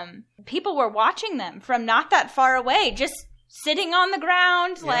 people were watching them from not that far away, just sitting on the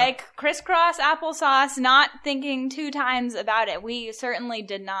ground, like crisscross applesauce, not thinking 2 times about it. We certainly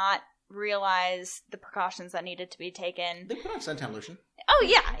did not realize the precautions that needed to be taken. They put on suntan lotion. Oh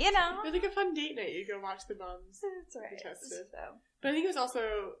yeah, It was like a fun date night. You go watch the bombs. That's right. Tested. So. But I think it was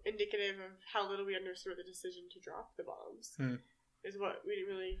also indicative of how little we understood the decision to drop the bombs. Is what we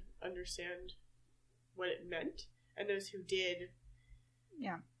didn't really understand what it meant, and those who didn't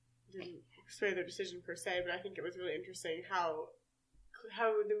sway their decision per se. But I think it was really interesting how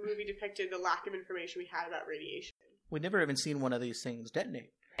the movie depicted the lack of information we had about radiation. We'd never even seen one of these things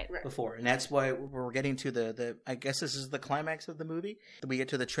detonate before, and that's why we're getting to the I guess this is the climax of the movie. We get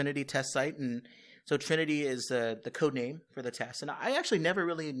to the Trinity test site, and so Trinity is the code name for the test. And I actually never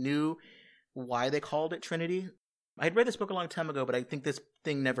really knew why they called it Trinity. I had read this book a long time ago, but I think this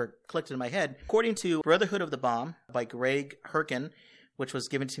thing never clicked in my head. According to Brotherhood of the Bomb by Greg Herkin, which was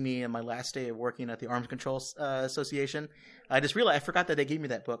given to me on my last day of working at the Arms Control Association, I just realized, I forgot that they gave me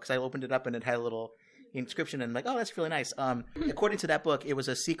that book, because I opened it up and it had a little inscription, and I'm like, oh, that's really nice. According to that book, it was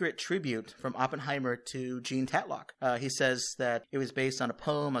a secret tribute from Oppenheimer to Gene Tatlock. He says that it was based on a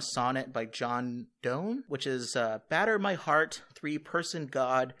poem, a sonnet by John Donne, which is, batter my heart, 3-person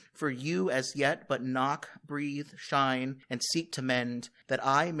God, for you as yet but knock, breathe, shine, and seek to mend, that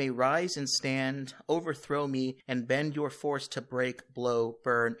I may rise and stand, overthrow me, and bend your force to break, blow,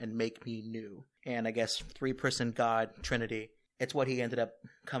 burn, and make me new. and I guess 3-person God Trinity. It's what he ended up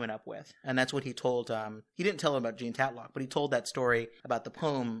coming up with. And that's what he told, he didn't tell him about Jean Tatlock, but he told that story about the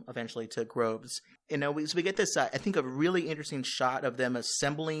poem eventually to Groves. You know, so we get this, I think, a really interesting shot of them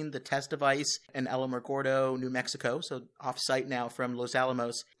assembling the test device in Alamogordo, New Mexico, so off-site now from Los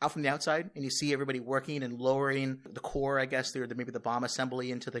Alamos, out from the outside, and you see everybody working and lowering the core, I guess, through maybe the bomb assembly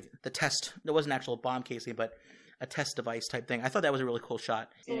into the test. There wasn't an actual bomb casing, but a test device type thing. I thought that was a really cool shot.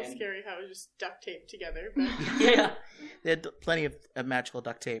 It's a little scary how it was just duct taped together. But yeah, they had plenty of magical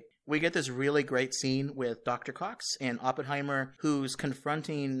duct tape. We get this really great scene with Dr. Cox and Oppenheimer, who's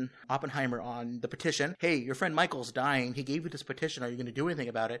confronting Oppenheimer on the petition. Hey, your friend Michael's dying. He gave you this petition. Are you going to do anything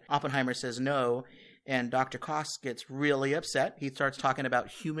about it? Oppenheimer says no. And Dr. Cox gets really upset. He starts talking about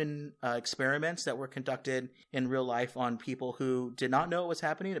human experiments that were conducted in real life on people who did not know what was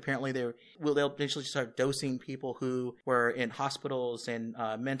happening. Apparently, they'll eventually start dosing people who were in hospitals and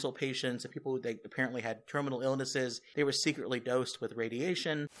mental patients and people who they apparently had terminal illnesses. They were secretly dosed with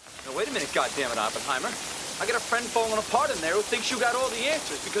radiation. Now, wait a minute, goddammit, Oppenheimer. I got a friend falling apart in there who thinks you got all the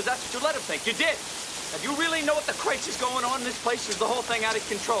answers because that's what you let him think. You did. Now, do you really know what the crisis going on in this place? Is the whole thing out of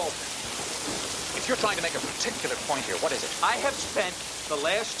control? If you're trying to make a particular point here, what is it? I have spent the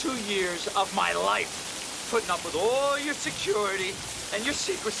last 2 years of my life putting up with all your security and your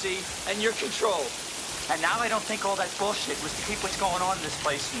secrecy and your control. And now I don't think all that bullshit was to keep what's going on in this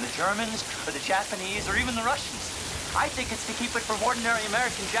place from the Germans or the Japanese or even the Russians. I think it's to keep it from ordinary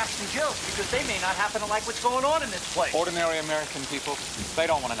American Jacks and Jills because they may not happen to like what's going on in this place. Ordinary American people, they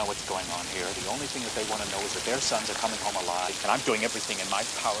don't want to know what's going on here. The only thing that they want to know is that their sons are coming home alive, and I'm doing everything in my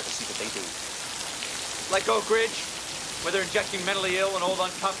power to see that they do. Like Oak Ridge, where they're injecting mentally ill and old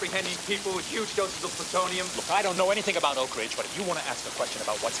uncomprehending people with huge doses of plutonium. Look, I don't know anything about Oak Ridge, but if you want to ask a question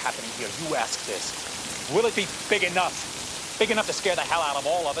about what's happening here, you ask this. Will it be big enough? Big enough to scare the hell out of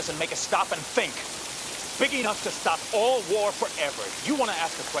all of us and make us stop and think. Big enough to stop all war forever. If you want to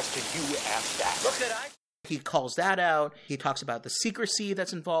ask a question, you ask that. Look at He calls that out. He talks about the secrecy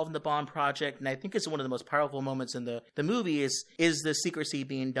that's involved in the bomb project. And I think it's one of the most powerful moments in the movie is the secrecy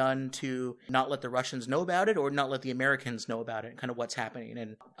being done to not let the Russians know about it or not let the Americans know about it, kind of what's happening.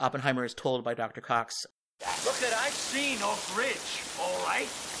 And Oppenheimer is told by Dr. Cox. Look at, I've seen Oak Ridge, all right?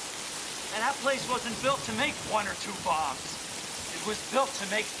 And that place wasn't built to make 1 or 2 bombs. It was built to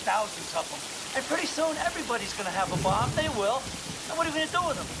make thousands of them. And pretty soon everybody's gonna have a bomb. They will. And what are we gonna do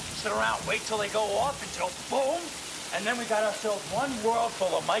with them? Sit around, wait till they go off until boom, and then we got ourselves one world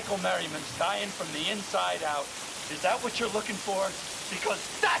full of Michael Merrimans dying from the inside out. Is that what you're looking for? Because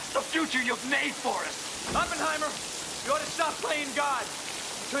that's the future you've made for us. Oppenheimer, you ought to stop playing God,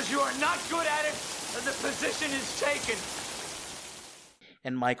 because you are not good at it, and the position is taken.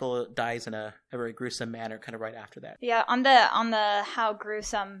 And Michael dies in a very gruesome manner kind of right after that. Yeah, on the how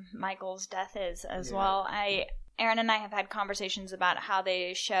gruesome Michael's death is as well. Aaron and I have had conversations about how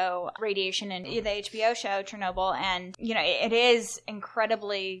they show radiation in the HBO show Chernobyl, and you know it is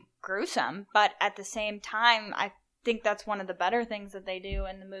incredibly gruesome, but at the same time I think that's one of the better things that they do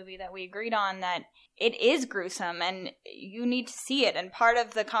in the movie that we agreed on, that it is gruesome and you need to see it. And part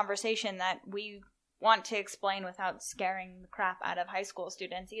of the conversation that we want to explain without scaring the crap out of high school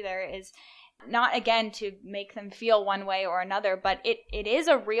students either is not, again, to make them feel one way or another, but it is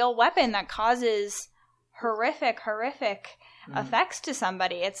a real weapon that causes horrific effects to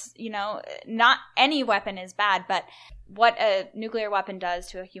somebody. It's, you know, not any weapon is bad, but what a nuclear weapon does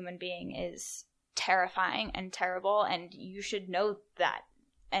to a human being is terrifying and terrible, and you should know that,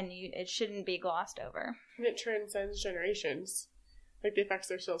 and it shouldn't be glossed over. And it transcends generations. Like, the effects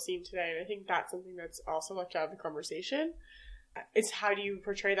are still seen today, and I think that's something that's also left out of the conversation. It's how do you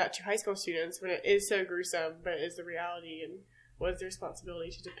portray that to high school students when it is so gruesome, but it is the reality, and what is the responsibility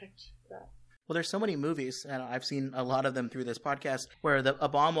to depict that? Well, there's so many movies, and I've seen a lot of them through this podcast, where a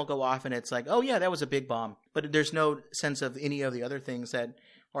bomb will go off and it's like, oh yeah, that was a big bomb. But there's no sense of any of the other things that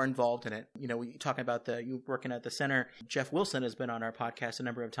are involved in it. You know, we talking about you working at the center. Jeff Wilson has been on our podcast a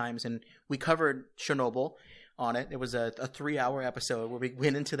number of times, and we covered Chernobyl on it. It was a 3-hour episode where we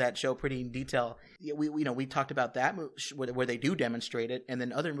went into that show pretty in detail. We talked about that where they do demonstrate it, and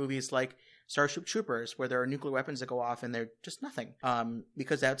then other movies like Starship Troopers, where there are nuclear weapons that go off and they're just nothing,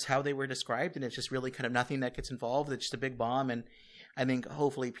 because that's how they were described, and it's just really kind of nothing that gets involved. It's just a big bomb. And I think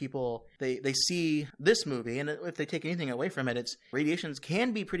hopefully people they see this movie, and if they take anything away from it, it's radiations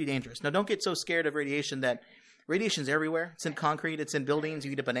can be pretty dangerous. Now, don't get so scared of radiation that radiation's everywhere. It's in concrete. It's in buildings.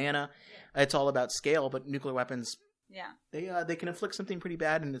 You eat a banana. It's all about scale. But nuclear weapons, they can inflict something pretty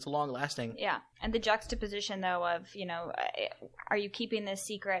bad, and it's long lasting. Yeah, and the juxtaposition though of, you know, are you keeping this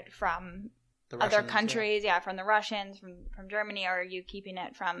secret from other Russians, countries, from the Russians, from Germany, or are you keeping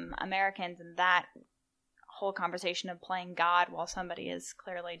it from Americans? And that whole conversation of playing God while somebody is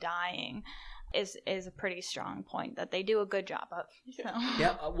clearly dying is a pretty strong point that they do a good job of. So.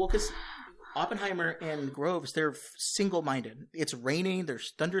 Yeah, well, because Oppenheimer and Groves, they're single-minded. It's raining,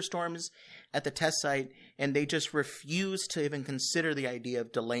 there's thunderstorms at the test site, and they just refuse to even consider the idea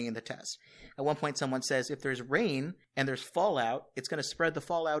of delaying the test. At one point, someone says, if there's rain and there's fallout, it's going to spread the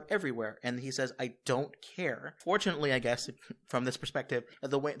fallout everywhere. And he says, I don't care. Fortunately, I guess, from this perspective,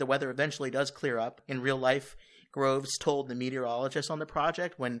 the weather eventually does clear up. In real life, Groves told the meteorologist on the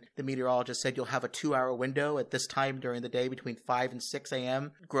project, when the meteorologist said you'll have a 2-hour window at this time during the day between 5 and 6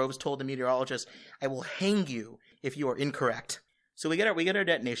 a.m., Groves told the meteorologist, I will hang you if you are incorrect. So we get our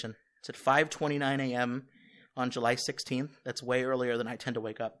detonation. It's at 5:29 a.m. on July 16th. That's way earlier than I tend to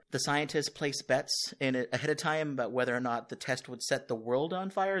wake up. The scientists place bets in it ahead of time about whether or not the test would set the world on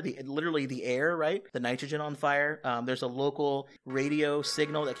fire, literally the air, right? The nitrogen on fire. There's a local radio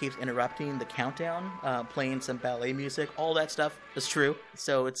signal that keeps interrupting the countdown, playing some ballet music. All that stuff is true.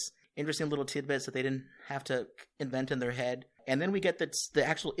 So it's interesting little tidbits that they didn't have to invent in their head. And then we get the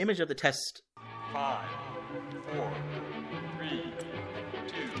actual image of the test. 5, 4, 3,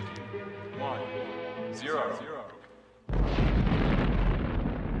 2, 1, 0.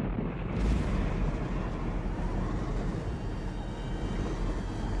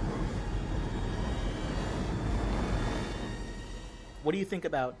 What do you think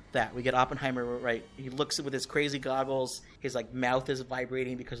about that? We get Oppenheimer, right? He looks with his crazy goggles. His mouth is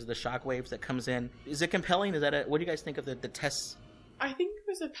vibrating because of the shock waves that comes in. Is it compelling? What do you guys think of the tests? I think it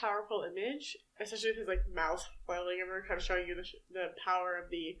was a powerful image, especially with his mouth flailing everywhere, kind of showing you the power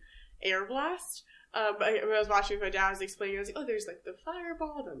of the air blast. But when I was watching with my dad, I was explaining, I was like, oh, there's the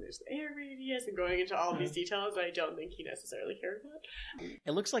fireball, then there's the air radius, and going into all these details that I don't think he necessarily cared about.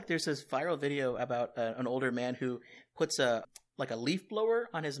 It looks like there's this viral video about an older man who puts a leaf blower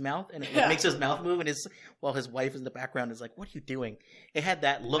on his mouth, and it makes his mouth move, and while his wife in the background is like, what are you doing? It had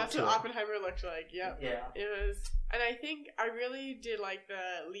that look to it. That's what Oppenheimer looked like, yep. Yeah. It was, and I think I really did like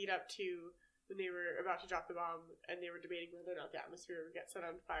the lead up to when they were about to drop the bomb, and they were debating whether or not the atmosphere would get set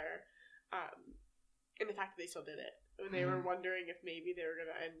on fire. And the fact that they still did it. When they were wondering if maybe they were going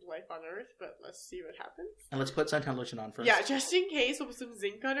to end life on Earth, but let's see what happens. And let's put suntan lotion on first. Yeah, just in case, we'll put some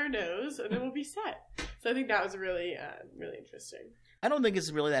zinc on our nose, and then we'll be set. So I think that was really, really interesting. I don't think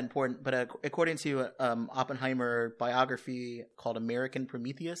it's really that important, but according to Oppenheimer biography called American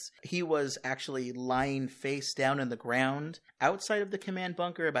Prometheus, he was actually lying face down in the ground outside of the command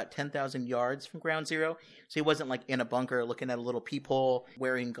bunker about 10,000 yards from ground zero. So he wasn't in a bunker looking at a little peephole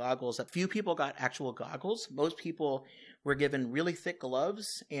wearing goggles. A few people got actual goggles. Most people were given really thick gloves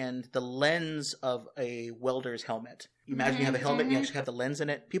and the lens of a welder's helmet. You imagine you have a helmet and you actually have the lens in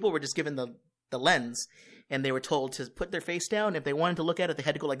it. People were just given the lens, and they were told to put their face down. If they wanted to look at it, they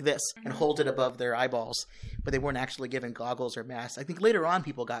had to go like this and hold it above their eyeballs. But they weren't actually given goggles or masks. I think later on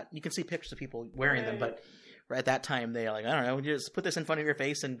you can see pictures of people wearing them, but at that time they're like, I don't know, just put this in front of your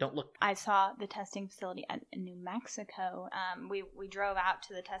face and don't look. I saw the testing facility in New Mexico. We drove out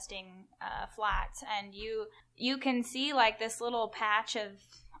to the testing flats, and you can see this little patch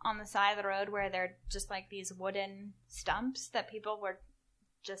on the side of the road where they're just these wooden stumps that people were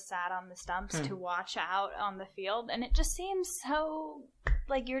just sat on the stumps to watch out on the field, and it just seems so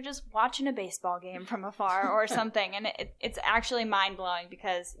you're just watching a baseball game from afar or something, and it's actually mind-blowing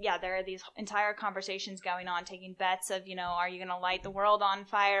because there are these entire conversations going on, taking bets of are you going to light the world on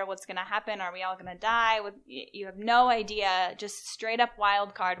fire, what's going to happen, are we all going to die, you have no idea, just straight up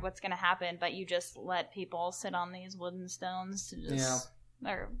wild card what's going to happen, but you just let people sit on these wooden stones to just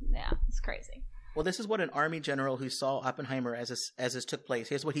it's crazy. Well, this is what an army general who saw Oppenheimer as this took place.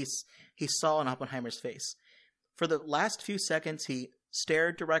 Here's what he saw in Oppenheimer's face. For the last few seconds, he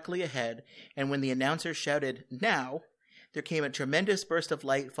stared directly ahead, and when the announcer shouted, "Now!" there came a tremendous burst of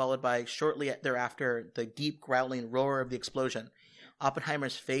light, followed by, shortly thereafter, the deep growling roar of the explosion.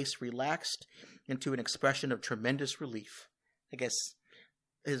 Oppenheimer's face relaxed into an expression of tremendous relief. I guess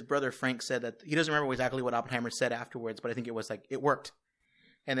his brother Frank said that he doesn't remember exactly what Oppenheimer said afterwards, but I think it was it worked.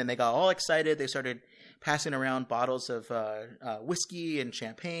 And then they got all excited. They started passing around bottles of whiskey and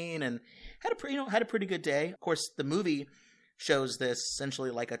champagne, and had a pretty good day. Of course, the movie shows this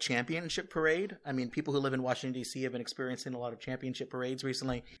essentially like a championship parade. I mean, people who live in Washington, D.C. have been experiencing a lot of championship parades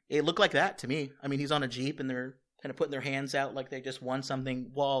recently. It looked like that to me. I mean, he's on a Jeep, and they're kind of putting their hands out like they just won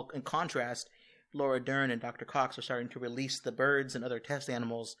something, while in contrast, Laura Dern and Dr. Cox are starting to release the birds and other test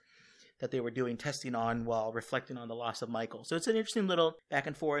animals that they were doing testing on while reflecting on the loss of Michael. So it's an interesting little back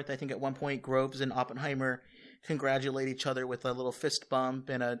and forth. I think at one point Groves and Oppenheimer congratulate each other with a little fist bump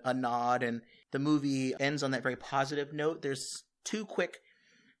and a nod, and the movie ends on that very positive note. There's two quick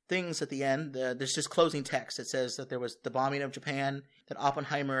things at the end. There's just closing text. It says that there was the bombing of Japan, that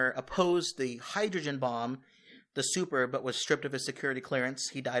Oppenheimer opposed the hydrogen bomb, the super, but was stripped of his security clearance.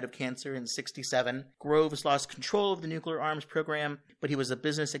 He died of cancer in 1967. Groves lost control of the nuclear arms program, but he was a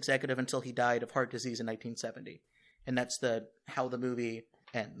business executive until he died of heart disease in 1970. And that's how the movie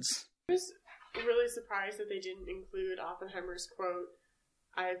ends. I was really surprised that they didn't include Oppenheimer's quote,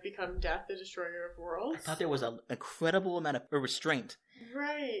 "I've become death, the destroyer of worlds." I thought there was an incredible amount of restraint.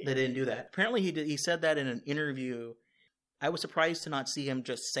 Right. They didn't do that. Apparently he said that in an interview. I was surprised to not see him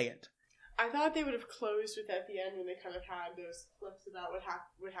just say it. I thought they would have closed with at the end when they kind of had those clips about what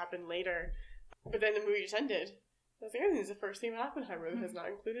would happen later. But then the movie just ended. I was like, I think this is the first thing with Oppenheimer that has not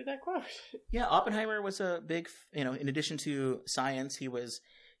included that quote. Yeah, Oppenheimer was a big, in addition to science, he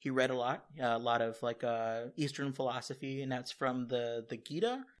read a lot of like Eastern philosophy, and that's from the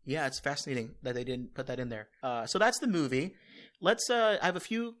Gita. Yeah, it's fascinating that they didn't put that in there. So that's the movie. I have a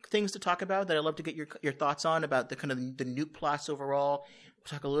few things to talk about that I'd love to get your thoughts on about the kind of the nuke plots overall.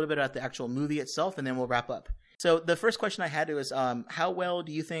 We'll talk a little bit about the actual movie itself, and then we'll wrap up. So the first question I had was, how well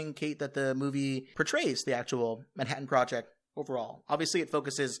do you think, Kate, that the movie portrays the actual Manhattan Project overall? Obviously, it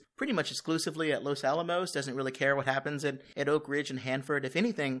focuses pretty much exclusively at Los Alamos, doesn't really care what happens at Oak Ridge and Hanford. If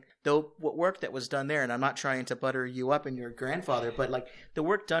anything, though, what work that was done there, and I'm not trying to butter you up and your grandfather, but like the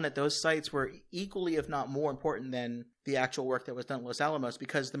work done at those sites were equally, if not more important than the actual work that was done at Los Alamos,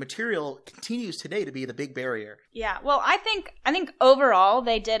 because the material continues today to be the big barrier. Yeah, well, I think overall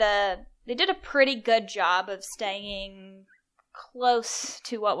they did a pretty good job of staying close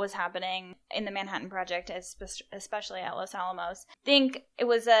to what was happening in the Manhattan Project, especially at Los Alamos. I think it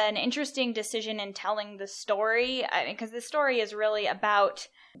was an interesting decision in telling the story, because the story is really about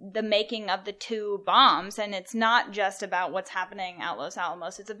the making of the two bombs, and it's not just about what's happening at Los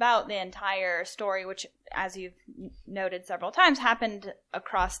Alamos. It's about the entire story, which, as you've noted several times, happened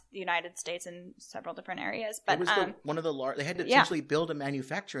across the United States in several different areas. But it was one of the large. They had to essentially build a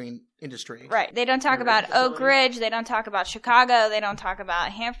manufacturing industry. Right. They don't talk about Oak Ridge. They don't talk about Chicago. They don't talk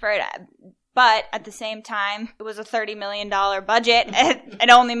about Hanford. But at the same time, it was a $30 million budget. It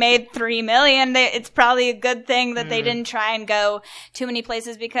only made $3 million. It's probably a good thing that they didn't try and go too many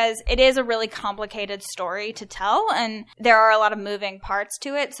places, because it is a really complicated story to tell, and there are a lot of moving parts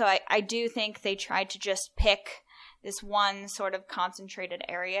to it. So I do think they tried to just pick this one sort of concentrated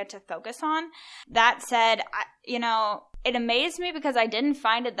area to focus on. That said, it amazed me because I didn't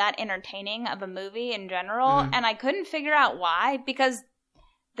find it that entertaining of a movie in general, and I couldn't figure out why, because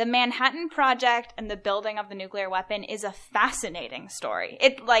the Manhattan Project and the building of the nuclear weapon is a fascinating story.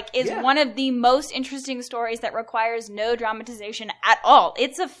 It is one of the most interesting stories that requires no dramatization at all.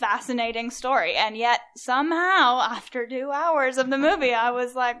 It's a fascinating story. And yet somehow after 2 hours of the movie, I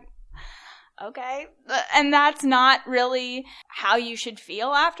was like, okay. And that's not really how you should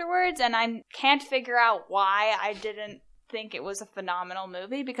feel afterwards. And I can't figure out why I didn't think it was a phenomenal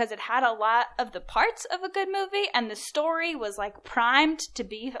movie, because it had a lot of the parts of a good movie, and the story was like primed to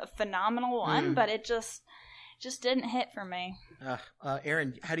be a phenomenal one, but it just didn't hit for me.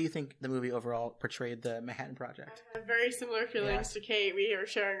 Aaron, how do you think the movie overall portrayed the Manhattan Project? I have very similar feelings to Kate. We were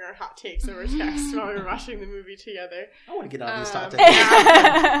sharing our hot takes over text while we were watching the movie together. I want to get on these hot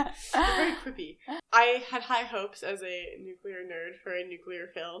takes. They're very quippy. I had high hopes as a nuclear nerd for a nuclear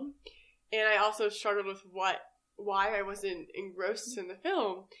film, and I also struggled with why I wasn't engrossed in the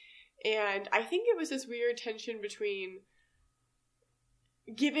film. And I think it was this weird tension between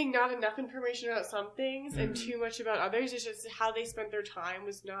giving not enough information about some things and too much about others. It's just how they spent their time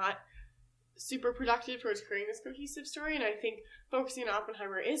was not super productive towards creating this cohesive story. And I think focusing on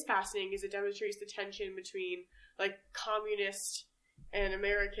Oppenheimer is fascinating because it demonstrates the tension between like communists and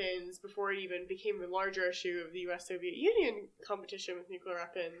Americans before it even became the larger issue of the US-Soviet Union competition with nuclear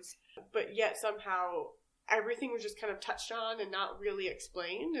weapons. But yet somehow everything was just kind of touched on and not really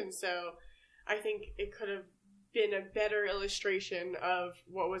explained. And so I think it could have been a better illustration of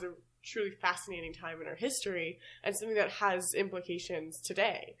what was a truly fascinating time in our history and something that has implications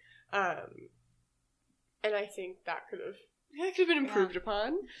today. And I think that could have been improved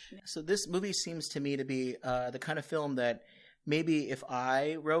upon. So this movie seems to me to be the kind of film that maybe if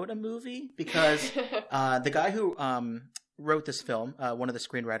I wrote a movie, because the guy who wrote this film, one of the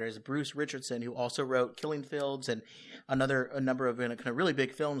screenwriters, Bruce Richardson, who also wrote Killing Fields and a number of kind of really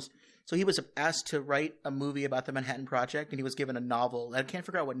big films. So he was asked to write a movie about the Manhattan Project, and he was given a novel. I can't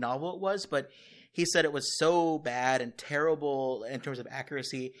figure out what novel it was, but he said it was so bad and terrible in terms of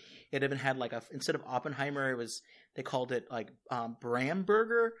accuracy. It even had like instead of Oppenheimer, they called it like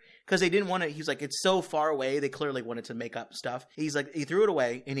Bramberger, because they didn't want to. He's like, it's so far away. They clearly wanted to make up stuff. He's like, he threw it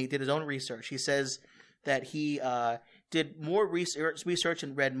away and he did his own research. He says that he did more research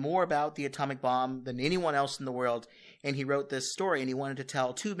and read more about the atomic bomb than anyone else in the world. And he wrote this story, and he wanted to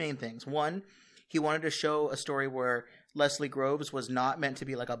tell two main things. One, he wanted to show a story where Leslie Groves was not meant to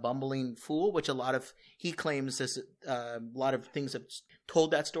be like a bumbling fool, which he claims this, a lot of things have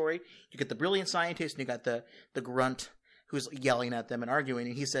told that story. You get the brilliant scientist and you got the grunt who's yelling at them and arguing.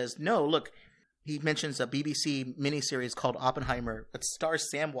 And he says, no, look, he mentions a BBC miniseries called Oppenheimer that stars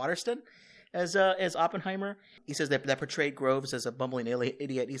Sam Waterston as Oppenheimer. He says that portrayed Groves as a bumbling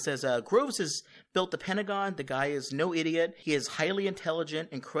idiot. He says Groves has built the Pentagon. The guy is no idiot. He is highly intelligent,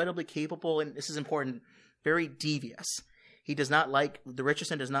 incredibly capable, and this is important, very devious.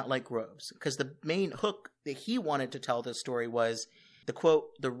 Richardson does not like Groves, because the main hook that he wanted to tell this story was the quote,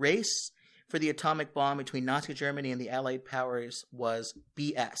 the race for the atomic bomb between Nazi Germany and the Allied powers was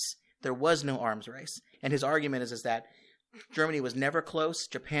BS. There was no arms race. And his argument is that Germany was never close,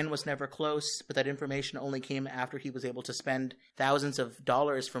 Japan was never close, but that information only came after he was able to spend thousands of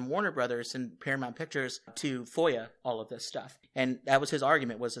dollars from Warner Brothers and Paramount Pictures to FOIA all of this stuff. And that was his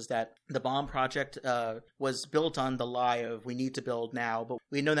argument, is that the bomb project was built on the lie of we need to build now, but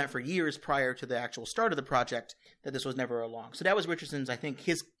we had known that for years prior to the actual start of the project, that this was never along. So that was Richardson's, I think,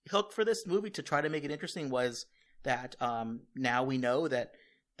 his hook for this movie to try to make it interesting was that now we know that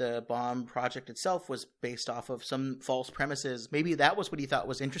the bomb project itself was based off of some false premises. Maybe that was what he thought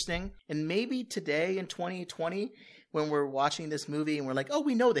was interesting. And maybe today in 2020, when we're watching this movie and we're like, oh,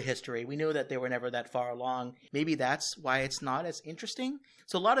 we know the history. We know that they were never that far along. Maybe that's why it's not as interesting.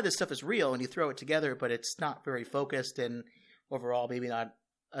 So a lot of this stuff is real and you throw it together, but it's not very focused and overall maybe not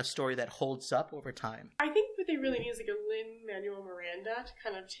a story that holds up over time. I think what they really need is like a Lin-Manuel Miranda to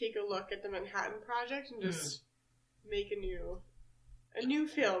kind of take a look at the Manhattan Project and just make a new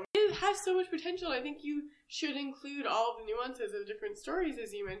film. It has so much potential. I think you should include all of the nuances of different stories,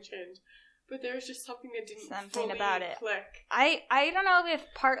 as you mentioned. But there's just something that didn't fully about it click. I don't know if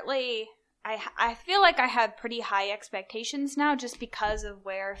partly I feel like I have pretty high expectations now just because of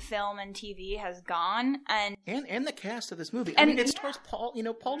where film and TV has gone and the cast of this movie. I mean, it stars Paul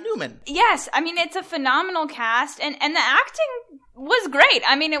Newman. Yes, I mean it's a phenomenal cast and the acting was great.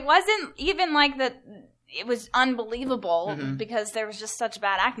 I mean, it wasn't even like it was unbelievable because there was just such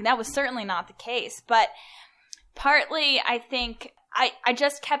bad acting. That was certainly not the case. But partly, I think I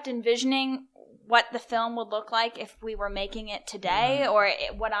just kept envisioning what the film would look like if we were making it today, or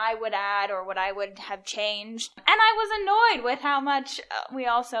what I would add, or what I would have changed. And I was annoyed with how much we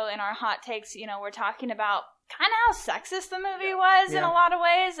also, in our hot takes, we're talking about kind of how sexist the movie was in a lot of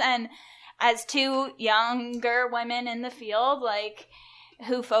ways. And as two younger women in the field,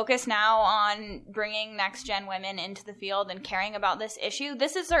 who focus now on bringing next-gen women into the field and caring about this issue,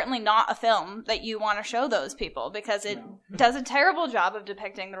 this is certainly not a film that you want to show those people because it does a terrible job of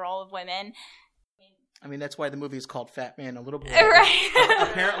depicting the role of women. I mean, that's why the movie is called Fat Man a Little Boy. Right.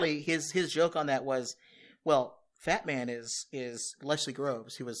 Apparently, his joke on that was, well, Fat Man is Leslie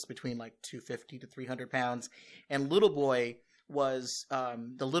Groves, who was between 250 to 300 pounds, and Little Boy was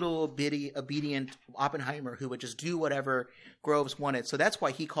the little bitty obedient Oppenheimer who would just do whatever Groves wanted. So that's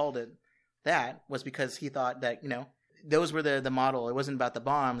why he called it that, was because he thought that, those were the model. It wasn't about the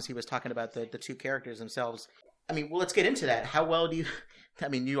bombs. He was talking about the two characters themselves. I mean, well, let's get into that. How well do you, I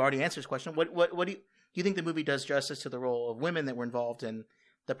mean, you already answered this question. What do you think the movie does justice to the role of women that were involved in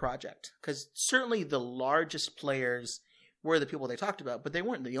the project? Because certainly the largest players were the people they talked about, but they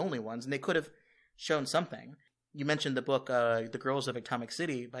weren't the only ones, and they could have shown something. You mentioned the book, The Girls of Atomic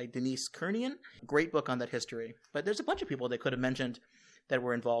City by Denise Kiernan. Great book on that history. But there's a bunch of people they could have mentioned that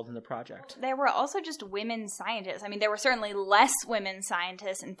were involved in the project. There were also just women scientists. I mean, there were certainly less women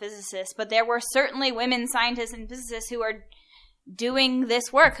scientists and physicists, but there were certainly women scientists and physicists who are doing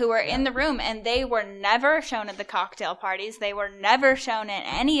this work, who were in the room, and they were never shown at the cocktail parties. They were never shown in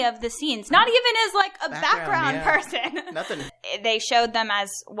any of the scenes, not even as a background person. Nothing. They showed them as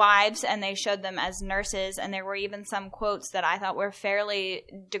wives and they showed them as nurses, and there were even some quotes that I thought were fairly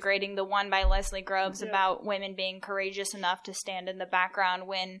degrading. The one by Leslie Groves about women being courageous enough to stand in the background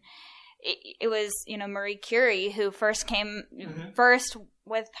when it was, Marie Curie who first came first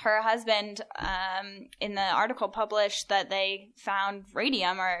with her husband in the article published that they found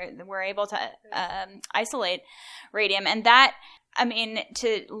radium, or were able to isolate radium. And that, I mean,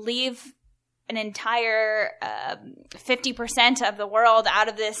 to leave an entire 50% of the world out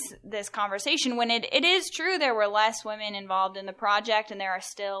of this conversation, when it is true there were less women involved in the project, and there are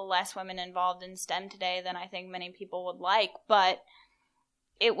still less women involved in STEM today than I think many people would like, but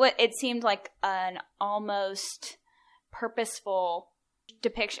it seemed like an almost purposeful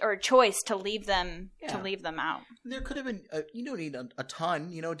depiction or choice to leave them out. There could have been you don't need a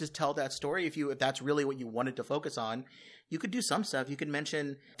ton, to tell that story. If that's really what you wanted to focus on, you could do some stuff. You could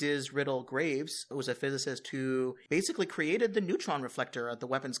mention Diz Riddle Graves, who was a physicist who basically created the neutron reflector at the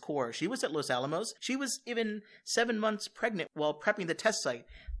weapon's core. She was at Los Alamos. She was even 7 months pregnant while prepping the test site.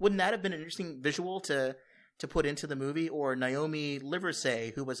 Wouldn't that have been an interesting visual to put into the movie? Or Naomi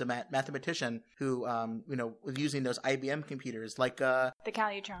Livesey, who was a mathematician who, was using those IBM computers, like the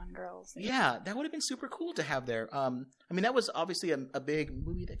Calutron girls. Yeah, that would have been super cool to have there. That was obviously a big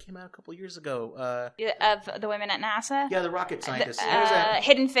movie that came out a couple years ago. Of the women at NASA? Yeah, the rocket scientists.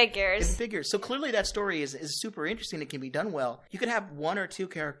 Hidden Figures. Hidden Figures. So clearly that story is super interesting. It can be done well. You could have 1 or 2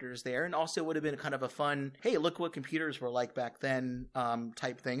 characters there, and also would have been kind of a fun, hey, look what computers were like back then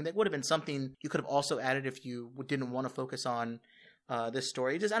type thing. That would have been something you could have also added if you didn't want to focus on this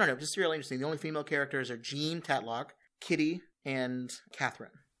story. Just, I don't know, just really interesting. The only female characters are Jean Tatlock, Kitty, and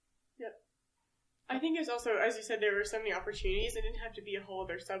Catherine. I think there's also, as you said, there were so many opportunities. It didn't have to be a whole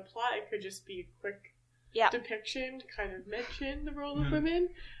other subplot. It could just be a quick depiction to kind of mention the role of women.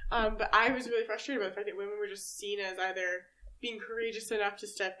 But I was really frustrated by the fact that women were just seen as either being courageous enough to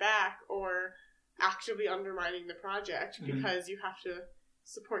step back or actively undermining the project because you have to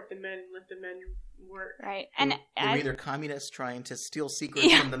support the men and let the men work. Right. And were either communists trying to steal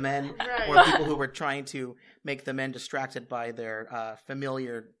secrets from the men or people who were trying to make the men distracted by their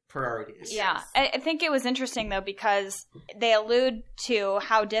familiar priorities. Yeah. I think it was interesting, though, because they allude to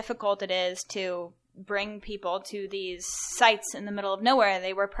how difficult it is to bring people to these sites in the middle of nowhere.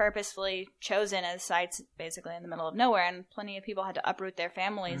 They were purposefully chosen as sites basically in the middle of nowhere, and plenty of people had to uproot their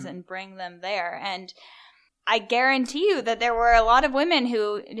families and bring them there. And I guarantee you that there were a lot of women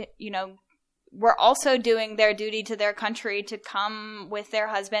who, were also doing their duty to their country to come with their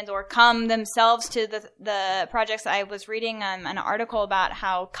husbands or come themselves to the projects. I was reading an article about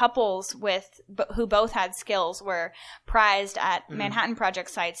how couples who both had skills were prized at Manhattan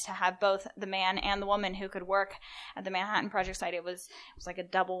Project sites to have both the man and the woman who could work at the Manhattan Project site. It was like a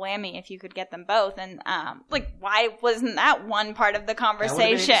double whammy if you could get them both. And why wasn't that one part of the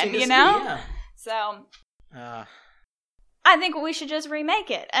conversation? So. I think we should just remake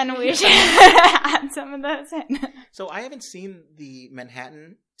it, and we should add some of those in. So I haven't seen the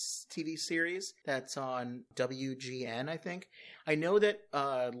Manhattan TV series that's on WGN, I think. I know that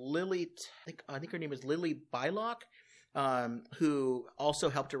Lily, I think her name is Lily Bylock, who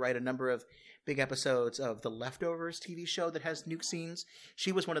also helped to write a number of big episodes of The Leftovers TV show that has nuke scenes.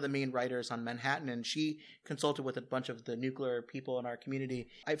 She was one of the main writers on Manhattan, and she consulted with a bunch of the nuclear people in our community.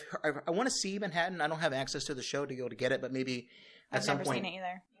 I want to see Manhattan. I don't have access to the show to go to get it, but maybe at some point. I've never seen it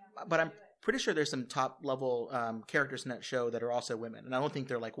either. But I'm pretty sure there's some top-level characters in that show that are also women, and I don't think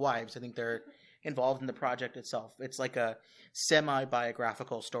they're like wives. I think they're involved in the project itself. It's like a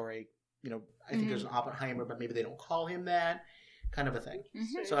semi-biographical story. I think there's an Oppenheimer, but maybe they don't call him that. Kind of a thing.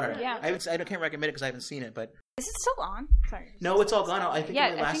 So I don't know. Yeah. I can't recommend it because I haven't seen it, but... Is it still on? Sorry. No, it's all gone. I think it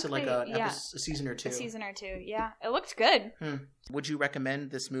only lasted a season or two. A season or two, yeah. It looked good. Would you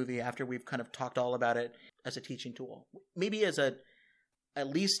recommend this movie after we've kind of talked all about it as a teaching tool? Maybe as at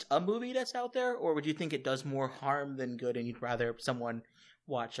least a movie that's out there? Or would you think it does more harm than good and you'd rather someone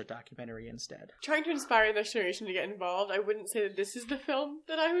watch a documentary instead? Trying to inspire the next generation to get involved, I wouldn't say that this is the film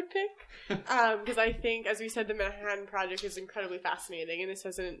that I would pick. Because I think, as we said, the Manhattan Project is incredibly fascinating, and this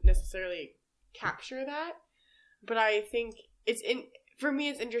doesn't necessarily capture that. But I think for me,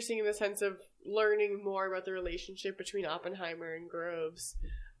 it's interesting in the sense of learning more about the relationship between Oppenheimer and Groves,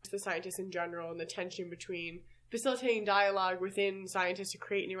 the scientists in general, and the tension between facilitating dialogue within scientists to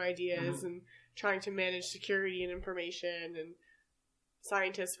create new ideas and trying to manage security and information and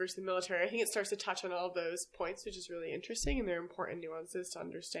scientists versus the military. I think it starts to touch on all of those points, which is really interesting, and they're important nuances to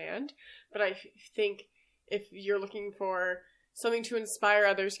understand. But I think if you're looking for something to inspire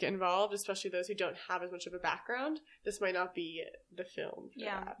others to get involved, especially those who don't have as much of a background, this might not be the film for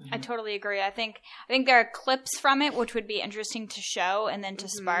that. I totally agree. I think there are clips from it which would be interesting to show and then to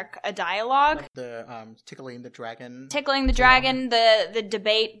spark a dialogue. Like the Tickling the Dragon. The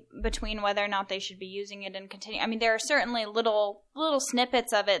debate between whether or not they should be using it and continue. I mean, there are certainly little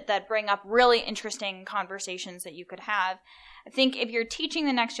snippets of it that bring up really interesting conversations that you could have. I think if you're teaching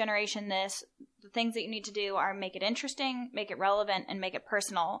the next generation this, the things that you need to do are make it interesting, make it relevant, and make it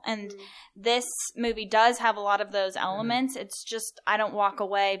personal. And this movie does have a lot of those elements. It's just I don't walk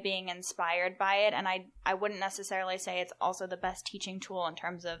away being inspired by it, and I wouldn't necessarily say it's also the best teaching tool in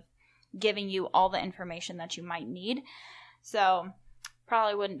terms of giving you all the information that you might need. So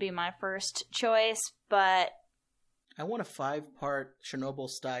probably wouldn't be my first choice, but I want a 5-part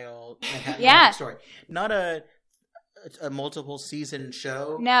Chernobyl-style Manhattan story. Not a multiple season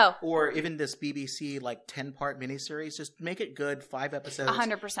show. No. Or even this BBC 10-part miniseries. Just make it good, 5 episodes.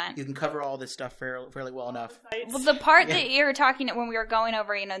 100%. You can cover all this stuff fairly well enough. Well, the part that you were talking when we were going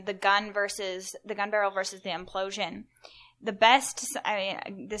over, the gun barrel versus the implosion. The best,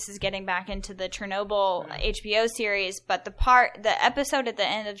 this is getting back into the Chernobyl HBO series, but the episode at the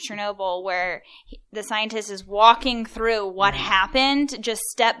end of Chernobyl where the scientist is walking through what happened, just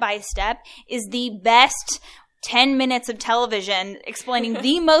step by step, is the best 10 minutes of television explaining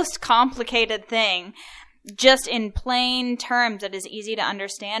the most complicated thing, just in plain terms that is easy to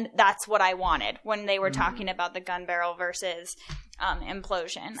understand. That's what I wanted when they were talking about the gun barrel versus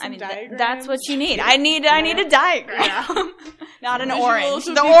implosion. That's what you need. I need a diagram, not an orange.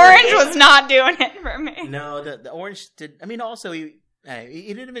 The orange was not doing it for me. No, the orange did. Also, he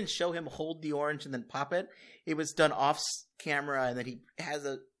didn't even show him hold the orange and then pop it. It was done off camera, and then he has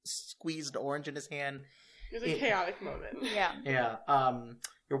a squeezed orange in his hand. It was a chaotic moment. Yeah. Yeah.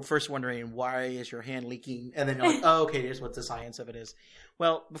 You're first wondering, why is your hand leaking? And then you're like, oh, okay, here's what the science of it is.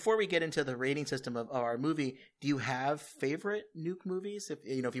 Well, before we get into the rating system of our movie, do you have favorite nuke movies? If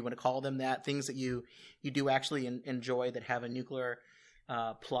you want to call them that, things that you do actually enjoy that have a nuclear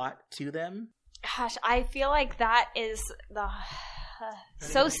plot to them? Gosh, I feel like that is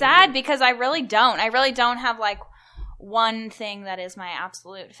so sad because I really don't. I really don't have one thing that is my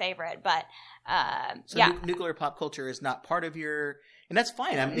absolute favorite, but nuclear pop culture is not part of your, and that's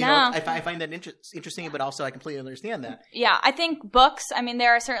fine. I find that interesting, but also I completely understand that. Yeah, I think books.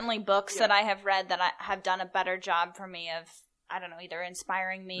 There are certainly books that I have read that have done a better job for me of, I don't know, either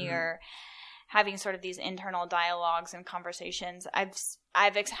inspiring me or having sort of these internal dialogues and conversations.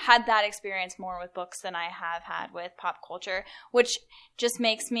 I've had that experience more with books than I have had with pop culture, which just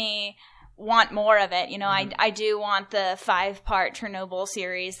makes me want more of it. I do want the 5-part Chernobyl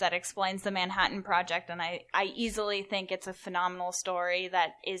series that explains the Manhattan Project, and I easily think it's a phenomenal story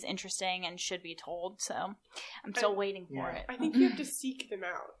that is interesting and should be told. So I'm still waiting for it. I think you have to seek them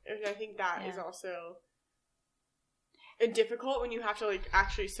out, and I think that is also difficult when you have to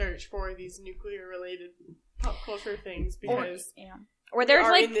actually search for these nuclear related pop culture things because or there's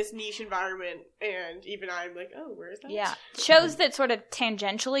are in this niche environment, and even I'm like, oh, where is that? Yeah, shows that sort of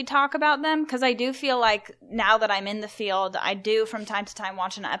tangentially talk about them, because I do feel like now that I'm in the field, I do from time to time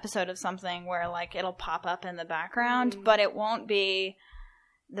watch an episode of something where it'll pop up in the background, but it won't be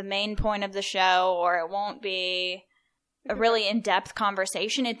the main point of the show, or it won't be a really in-depth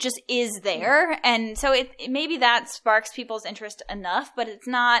conversation. It just is there, and so it maybe that sparks people's interest enough, but it's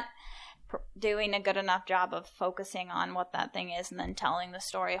not doing a good enough job of focusing on what that thing is and then telling the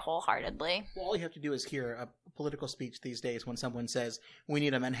story wholeheartedly. Well, all you have to do is hear a political speech these days when someone says, we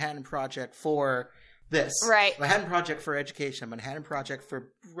need a Manhattan Project for this. Right. Manhattan Project for education, Manhattan Project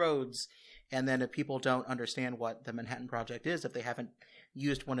for roads. And then if people don't understand what the Manhattan Project is, if they haven't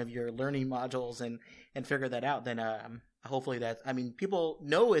used one of your learning modules and figured that out, then hopefully people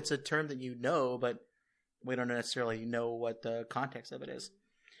know it's a term that you know, but we don't necessarily know what the context of it is.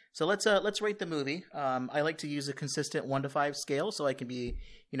 So let's rate the movie. I like to use a consistent 1 to 5 scale so I can be,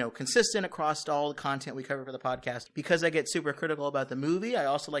 consistent across all the content we cover for the podcast. Because I get super critical about the movie, I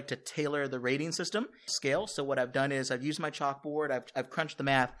also like to tailor the rating system scale. So what I've done is I've used my chalkboard, I've crunched the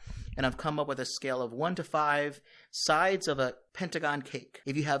math, and I've come up with a scale of 1 to 5 sides of a pentagon cake.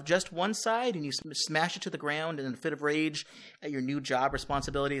 If you have just one side and you smash it to the ground in a fit of rage at your new job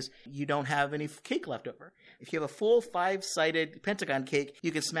responsibilities, you don't have any cake left over. If you have a full 5-sided pentagon cake,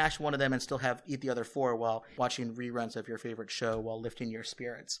 you can smash one of them and still eat the other 4 while watching reruns of your favorite show while lifting your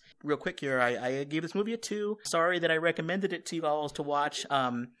spirits. Real quick here, I gave this movie a 2. Sorry that I recommended it to you all to watch.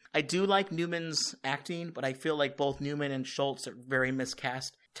 I do like Newman's acting, but I feel like both Newman and Schultz are very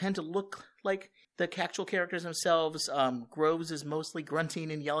miscast. Tend to look like the actual characters themselves. Groves is mostly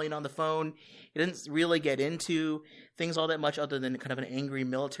grunting and yelling on the phone. He doesn't really get into things all that much other than kind of an angry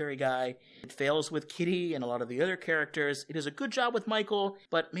military guy. It fails with Kitty and a lot of the other characters. It does a good job with Michael,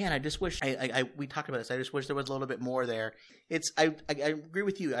 but man, I just wish we talked about this. I just wish there was a little bit more there. I agree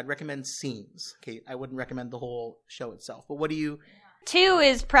with you. I'd recommend scenes. Okay, I wouldn't recommend the whole show itself. But what do you? 2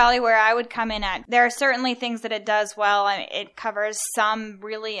 is probably where I would come in at. There are certainly things that it does well, and it covers some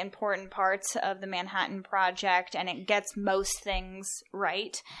really important parts of the Manhattan Project, and it gets most things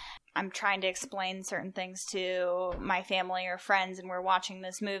right. I'm trying to explain certain things to my family or friends, and we're watching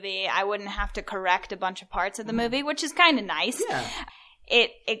this movie. I wouldn't have to correct a bunch of parts of the movie, which is kind of nice. Yeah.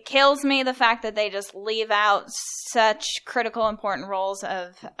 It kills me the fact that they just leave out such critical, important roles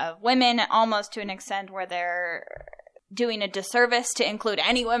of women, almost to an extent where they're doing a disservice to include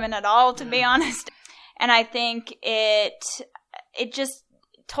any women at all, to be honest. And I think it just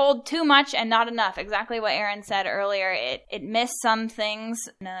told too much and not enough. Exactly what Aaron said earlier. It missed some things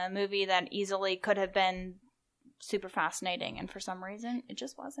in a movie that easily could have been super fascinating, and for some reason, it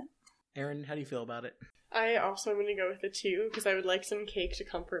just wasn't. Aaron, how do you feel about it? I also am going to go with the 2 because I would like some cake to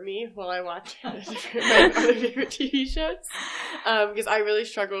comfort me while I watch my other favorite TV shows. Because I really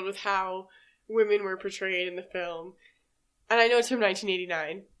struggled with how women were portrayed in the film. And I know it's from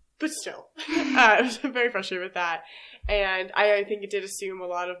 1989, but still. I was very frustrated with that. And I think it did assume a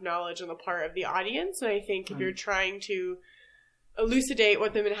lot of knowledge on the part of the audience. And I think if you're trying to elucidate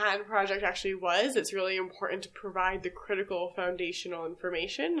what the Manhattan Project actually was, it's really important to provide the critical foundational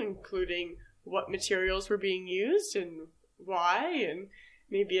information, including what materials were being used and why, and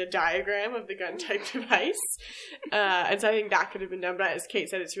maybe a diagram of the gun-type device. And so I think that could have been done. But as Kate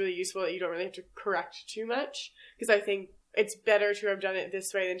said, it's really useful that you don't really have to correct too much, because I think it's better to have done it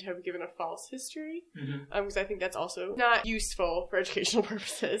this way than to have given a false history, because I think that's also not useful for educational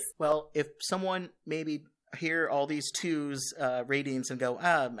purposes. Well, if someone maybe hear all these 2s ratings and go,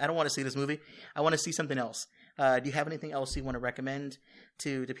 I don't want to see this movie, I want to see something else. Do you have anything else you want to recommend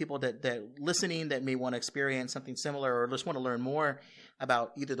to people that listening that may want to experience something similar, or just want to learn more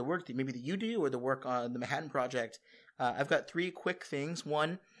about either the work that maybe that you do or the work on the Manhattan Project? I've got 3 quick things.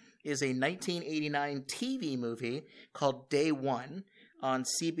 One is a 1989 TV movie called Day One on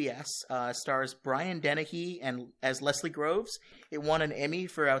CBS. Stars Brian Dennehy and as Leslie Groves. It won an Emmy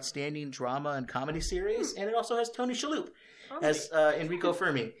for Outstanding Drama and Comedy Series, and it also has Tony Shalhoub as Enrico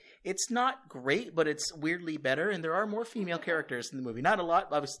Fermi. It's not great, but it's weirdly better, and there are more female characters in the movie. Not a lot,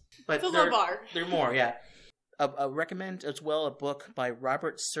 but it's a low bar. There are more, yeah. I recommend as well a book by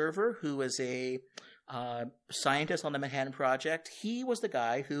Robert Server, who is a scientist on the Manhattan Project. He was the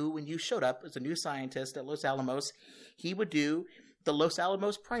guy who, when you showed up as a new scientist at Los Alamos, he would do the Los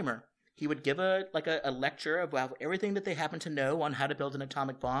Alamos Primer. He would give a lecture about everything that they happened to know on how to build an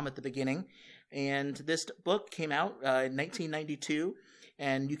atomic bomb at the beginning. And this book came out in 1992,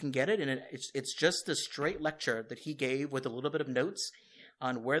 and you can get it. And it's just a straight lecture that he gave with a little bit of notes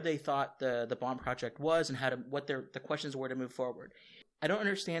on where they thought the bomb project was and what the questions were to move forward. I don't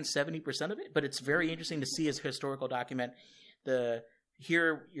understand 70% of it, but it's very interesting to see as a historical document.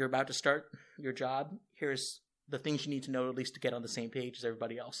 Here you're about to start your job. Here's the things you need to know at least to get on the same page as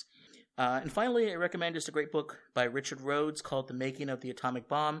everybody else. And finally, I recommend just a great book by Richard Rhodes called The Making of the Atomic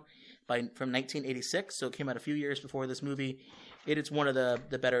Bomb from 1986. So it came out a few years before this movie. It is one of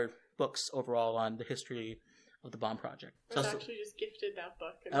the better books overall on the history of the bomb project. I was actually just gifted that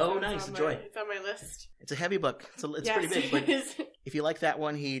book. Oh, nice. Enjoy. It's on my list. It's a heavy book. It's yes, pretty big. But if you like that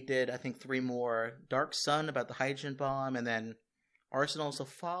one, he did, I think, 3 more. Dark Sun about the hydrogen bomb, and then Arsenals of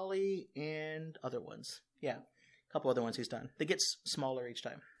Folly and other ones. Yeah, a couple other ones he's done. They get smaller each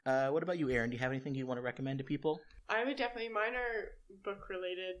time. What about you, Aaron? Do you have anything you want to recommend to people? I would definitely, mine are book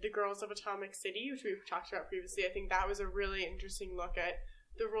related. The Girls of Atomic City, which we've talked about previously. I think that was a really interesting look at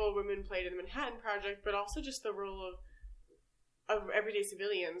the role women played in the Manhattan Project, but also just the role of everyday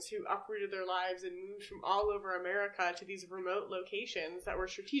civilians who uprooted their lives and moved from all over America to these remote locations that were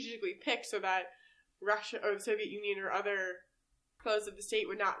strategically picked so that Russia or the Soviet Union or other foes of the state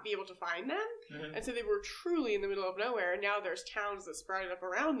would not be able to find them. Mm-hmm. And so they were truly in the middle of nowhere, and now there's towns that sprouted up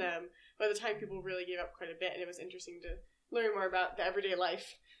around them. By the time, people really gave up quite a bit, and it was interesting to learn more about the everyday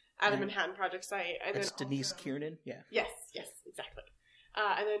life at a Manhattan Project site. And that's then Denise also, Kiernan? Yeah. Yes, exactly.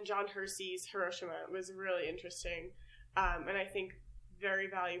 And then John Hersey's Hiroshima was really interesting, and I think very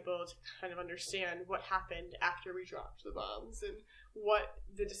valuable to kind of understand what happened after we dropped the bombs and what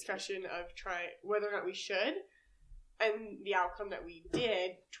the discussion of whether or not we should, and the outcome that we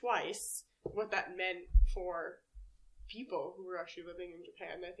did twice, what that meant for people who were actually living in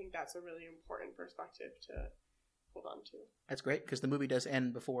Japan. I think that's a really important perspective to hold on to. That's great, because the movie does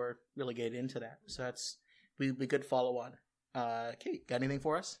end before really get into that, so that's be good follow-on. Kate, got anything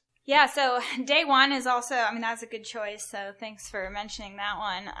for us? Yeah, so Day One is also, that's a good choice, so thanks for mentioning that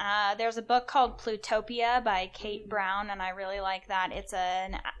one. There's a book called Plutopia by Kate Brown, and I really like that. It's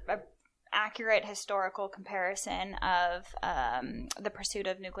an accurate historical comparison of the pursuit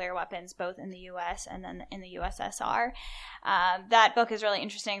of nuclear weapons, both in the U.S. and then in the USSR. That book is really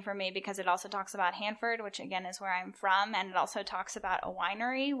interesting for me because it also talks about Hanford, which again is where I'm from, and it also talks about a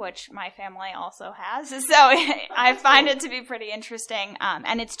winery, which my family also has. So I find it to be pretty interesting,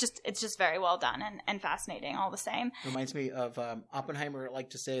 and it's just very well done and fascinating all the same. Reminds me of Oppenheimer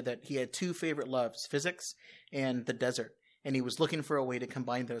liked to say that he had 2 favorite loves, physics and the desert. And he was looking for a way to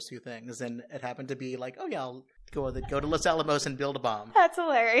combine those 2 things. And it happened to be like, oh yeah, I'll Go to Los Alamos and build a bomb. That's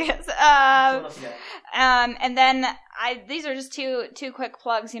hilarious. And then these are just two quick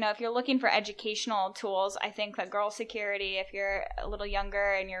plugs. If you're looking for educational tools, I think that Girl Security, if you're a little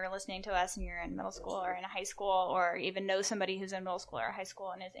younger and you're listening to us and you're in middle school or in high school, or even know somebody who's in middle school or high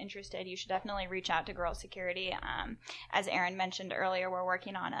school and is interested, you should definitely reach out to Girl Security. As Aaron mentioned earlier, we're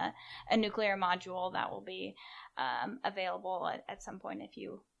working on a nuclear module that will be available at some point if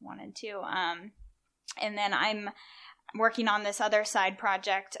you wanted to. And then I'm working on this other side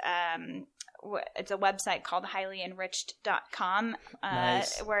project. It's a website called highlyenriched.com.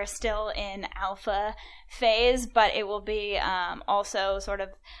 Nice. We're still in alpha phase, but it will be also sort of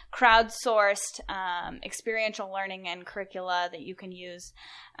crowdsourced experiential learning and curricula that you can use,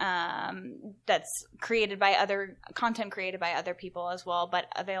 that's content created by other people as well, but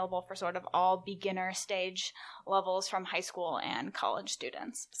available for sort of all beginner stage levels from high school and college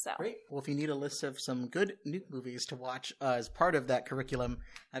students. So great. Well, if you need a list of some good nuke movies to watch as part of that curriculum,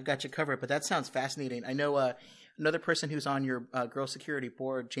 I've got you covered. But that sounds fascinating. I know another person who's on your Girl Security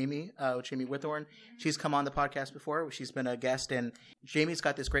board, Jamie Whithorn. She's come on the podcast before. She's been a guest, and Jamie's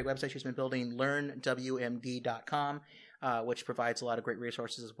got this great website she's been building, learnwmd.com, which provides a lot of great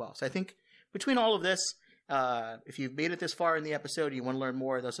resources as well. So I think between all of this, if you've made it this far in the episode and you want to learn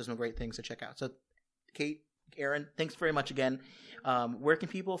more, those are some great things to check out. So Kate, Aaron, thanks very much again. Where can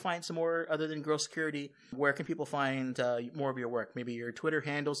people find some more other than Girl Security? Where can people find more of your work? Maybe your Twitter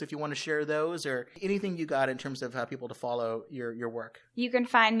handles if you want to share those, or anything you got in terms of how people to follow your work. You can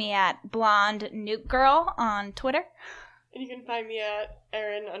find me at Blonde Nuke Girl on Twitter. And you can find me at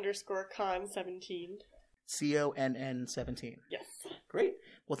Aaron_Conn17. CONN17. Yes. Great.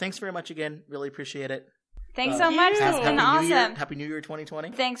 Well, thanks very much again. Really appreciate it. Thanks so much. It's been awesome. Happy New Year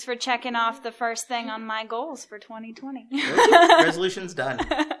 2020. Thanks for checking off the first thing on my goals for 2020. Resolution's done.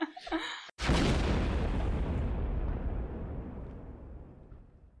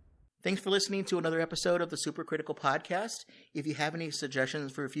 Thanks for listening to another episode of the Supercritical Podcast. If you have any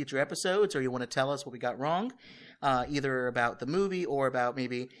suggestions for future episodes, or you want to tell us what we got wrong, either about the movie or about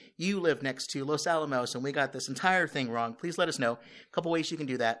maybe you live next to Los Alamos and we got this entire thing wrong, please let us know. A couple ways you can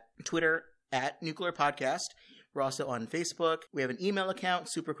do that. Twitter at Nuclear Podcast. We're also on Facebook. We have an email account,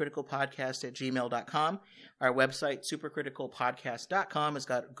 supercriticalpodcast@gmail.com. Our website, supercriticalpodcast.com, has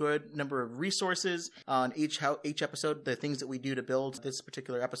got a good number of resources on each episode, the things that we do to build this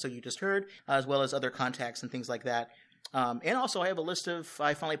particular episode you just heard, as well as other contacts and things like that. And also I have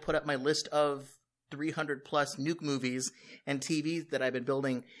I finally put up my list of 300 plus nuke movies and TVs that I've been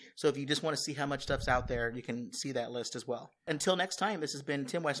building. So if you just want to see how much stuff's out there, you can see that list as well. Until next time, this has been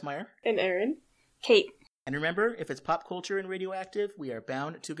Tim Westmeyer. And Aaron. Kate. And remember, if it's pop culture and radioactive, we are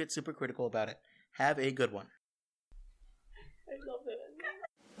bound to get super critical about it. Have a good one. I love it.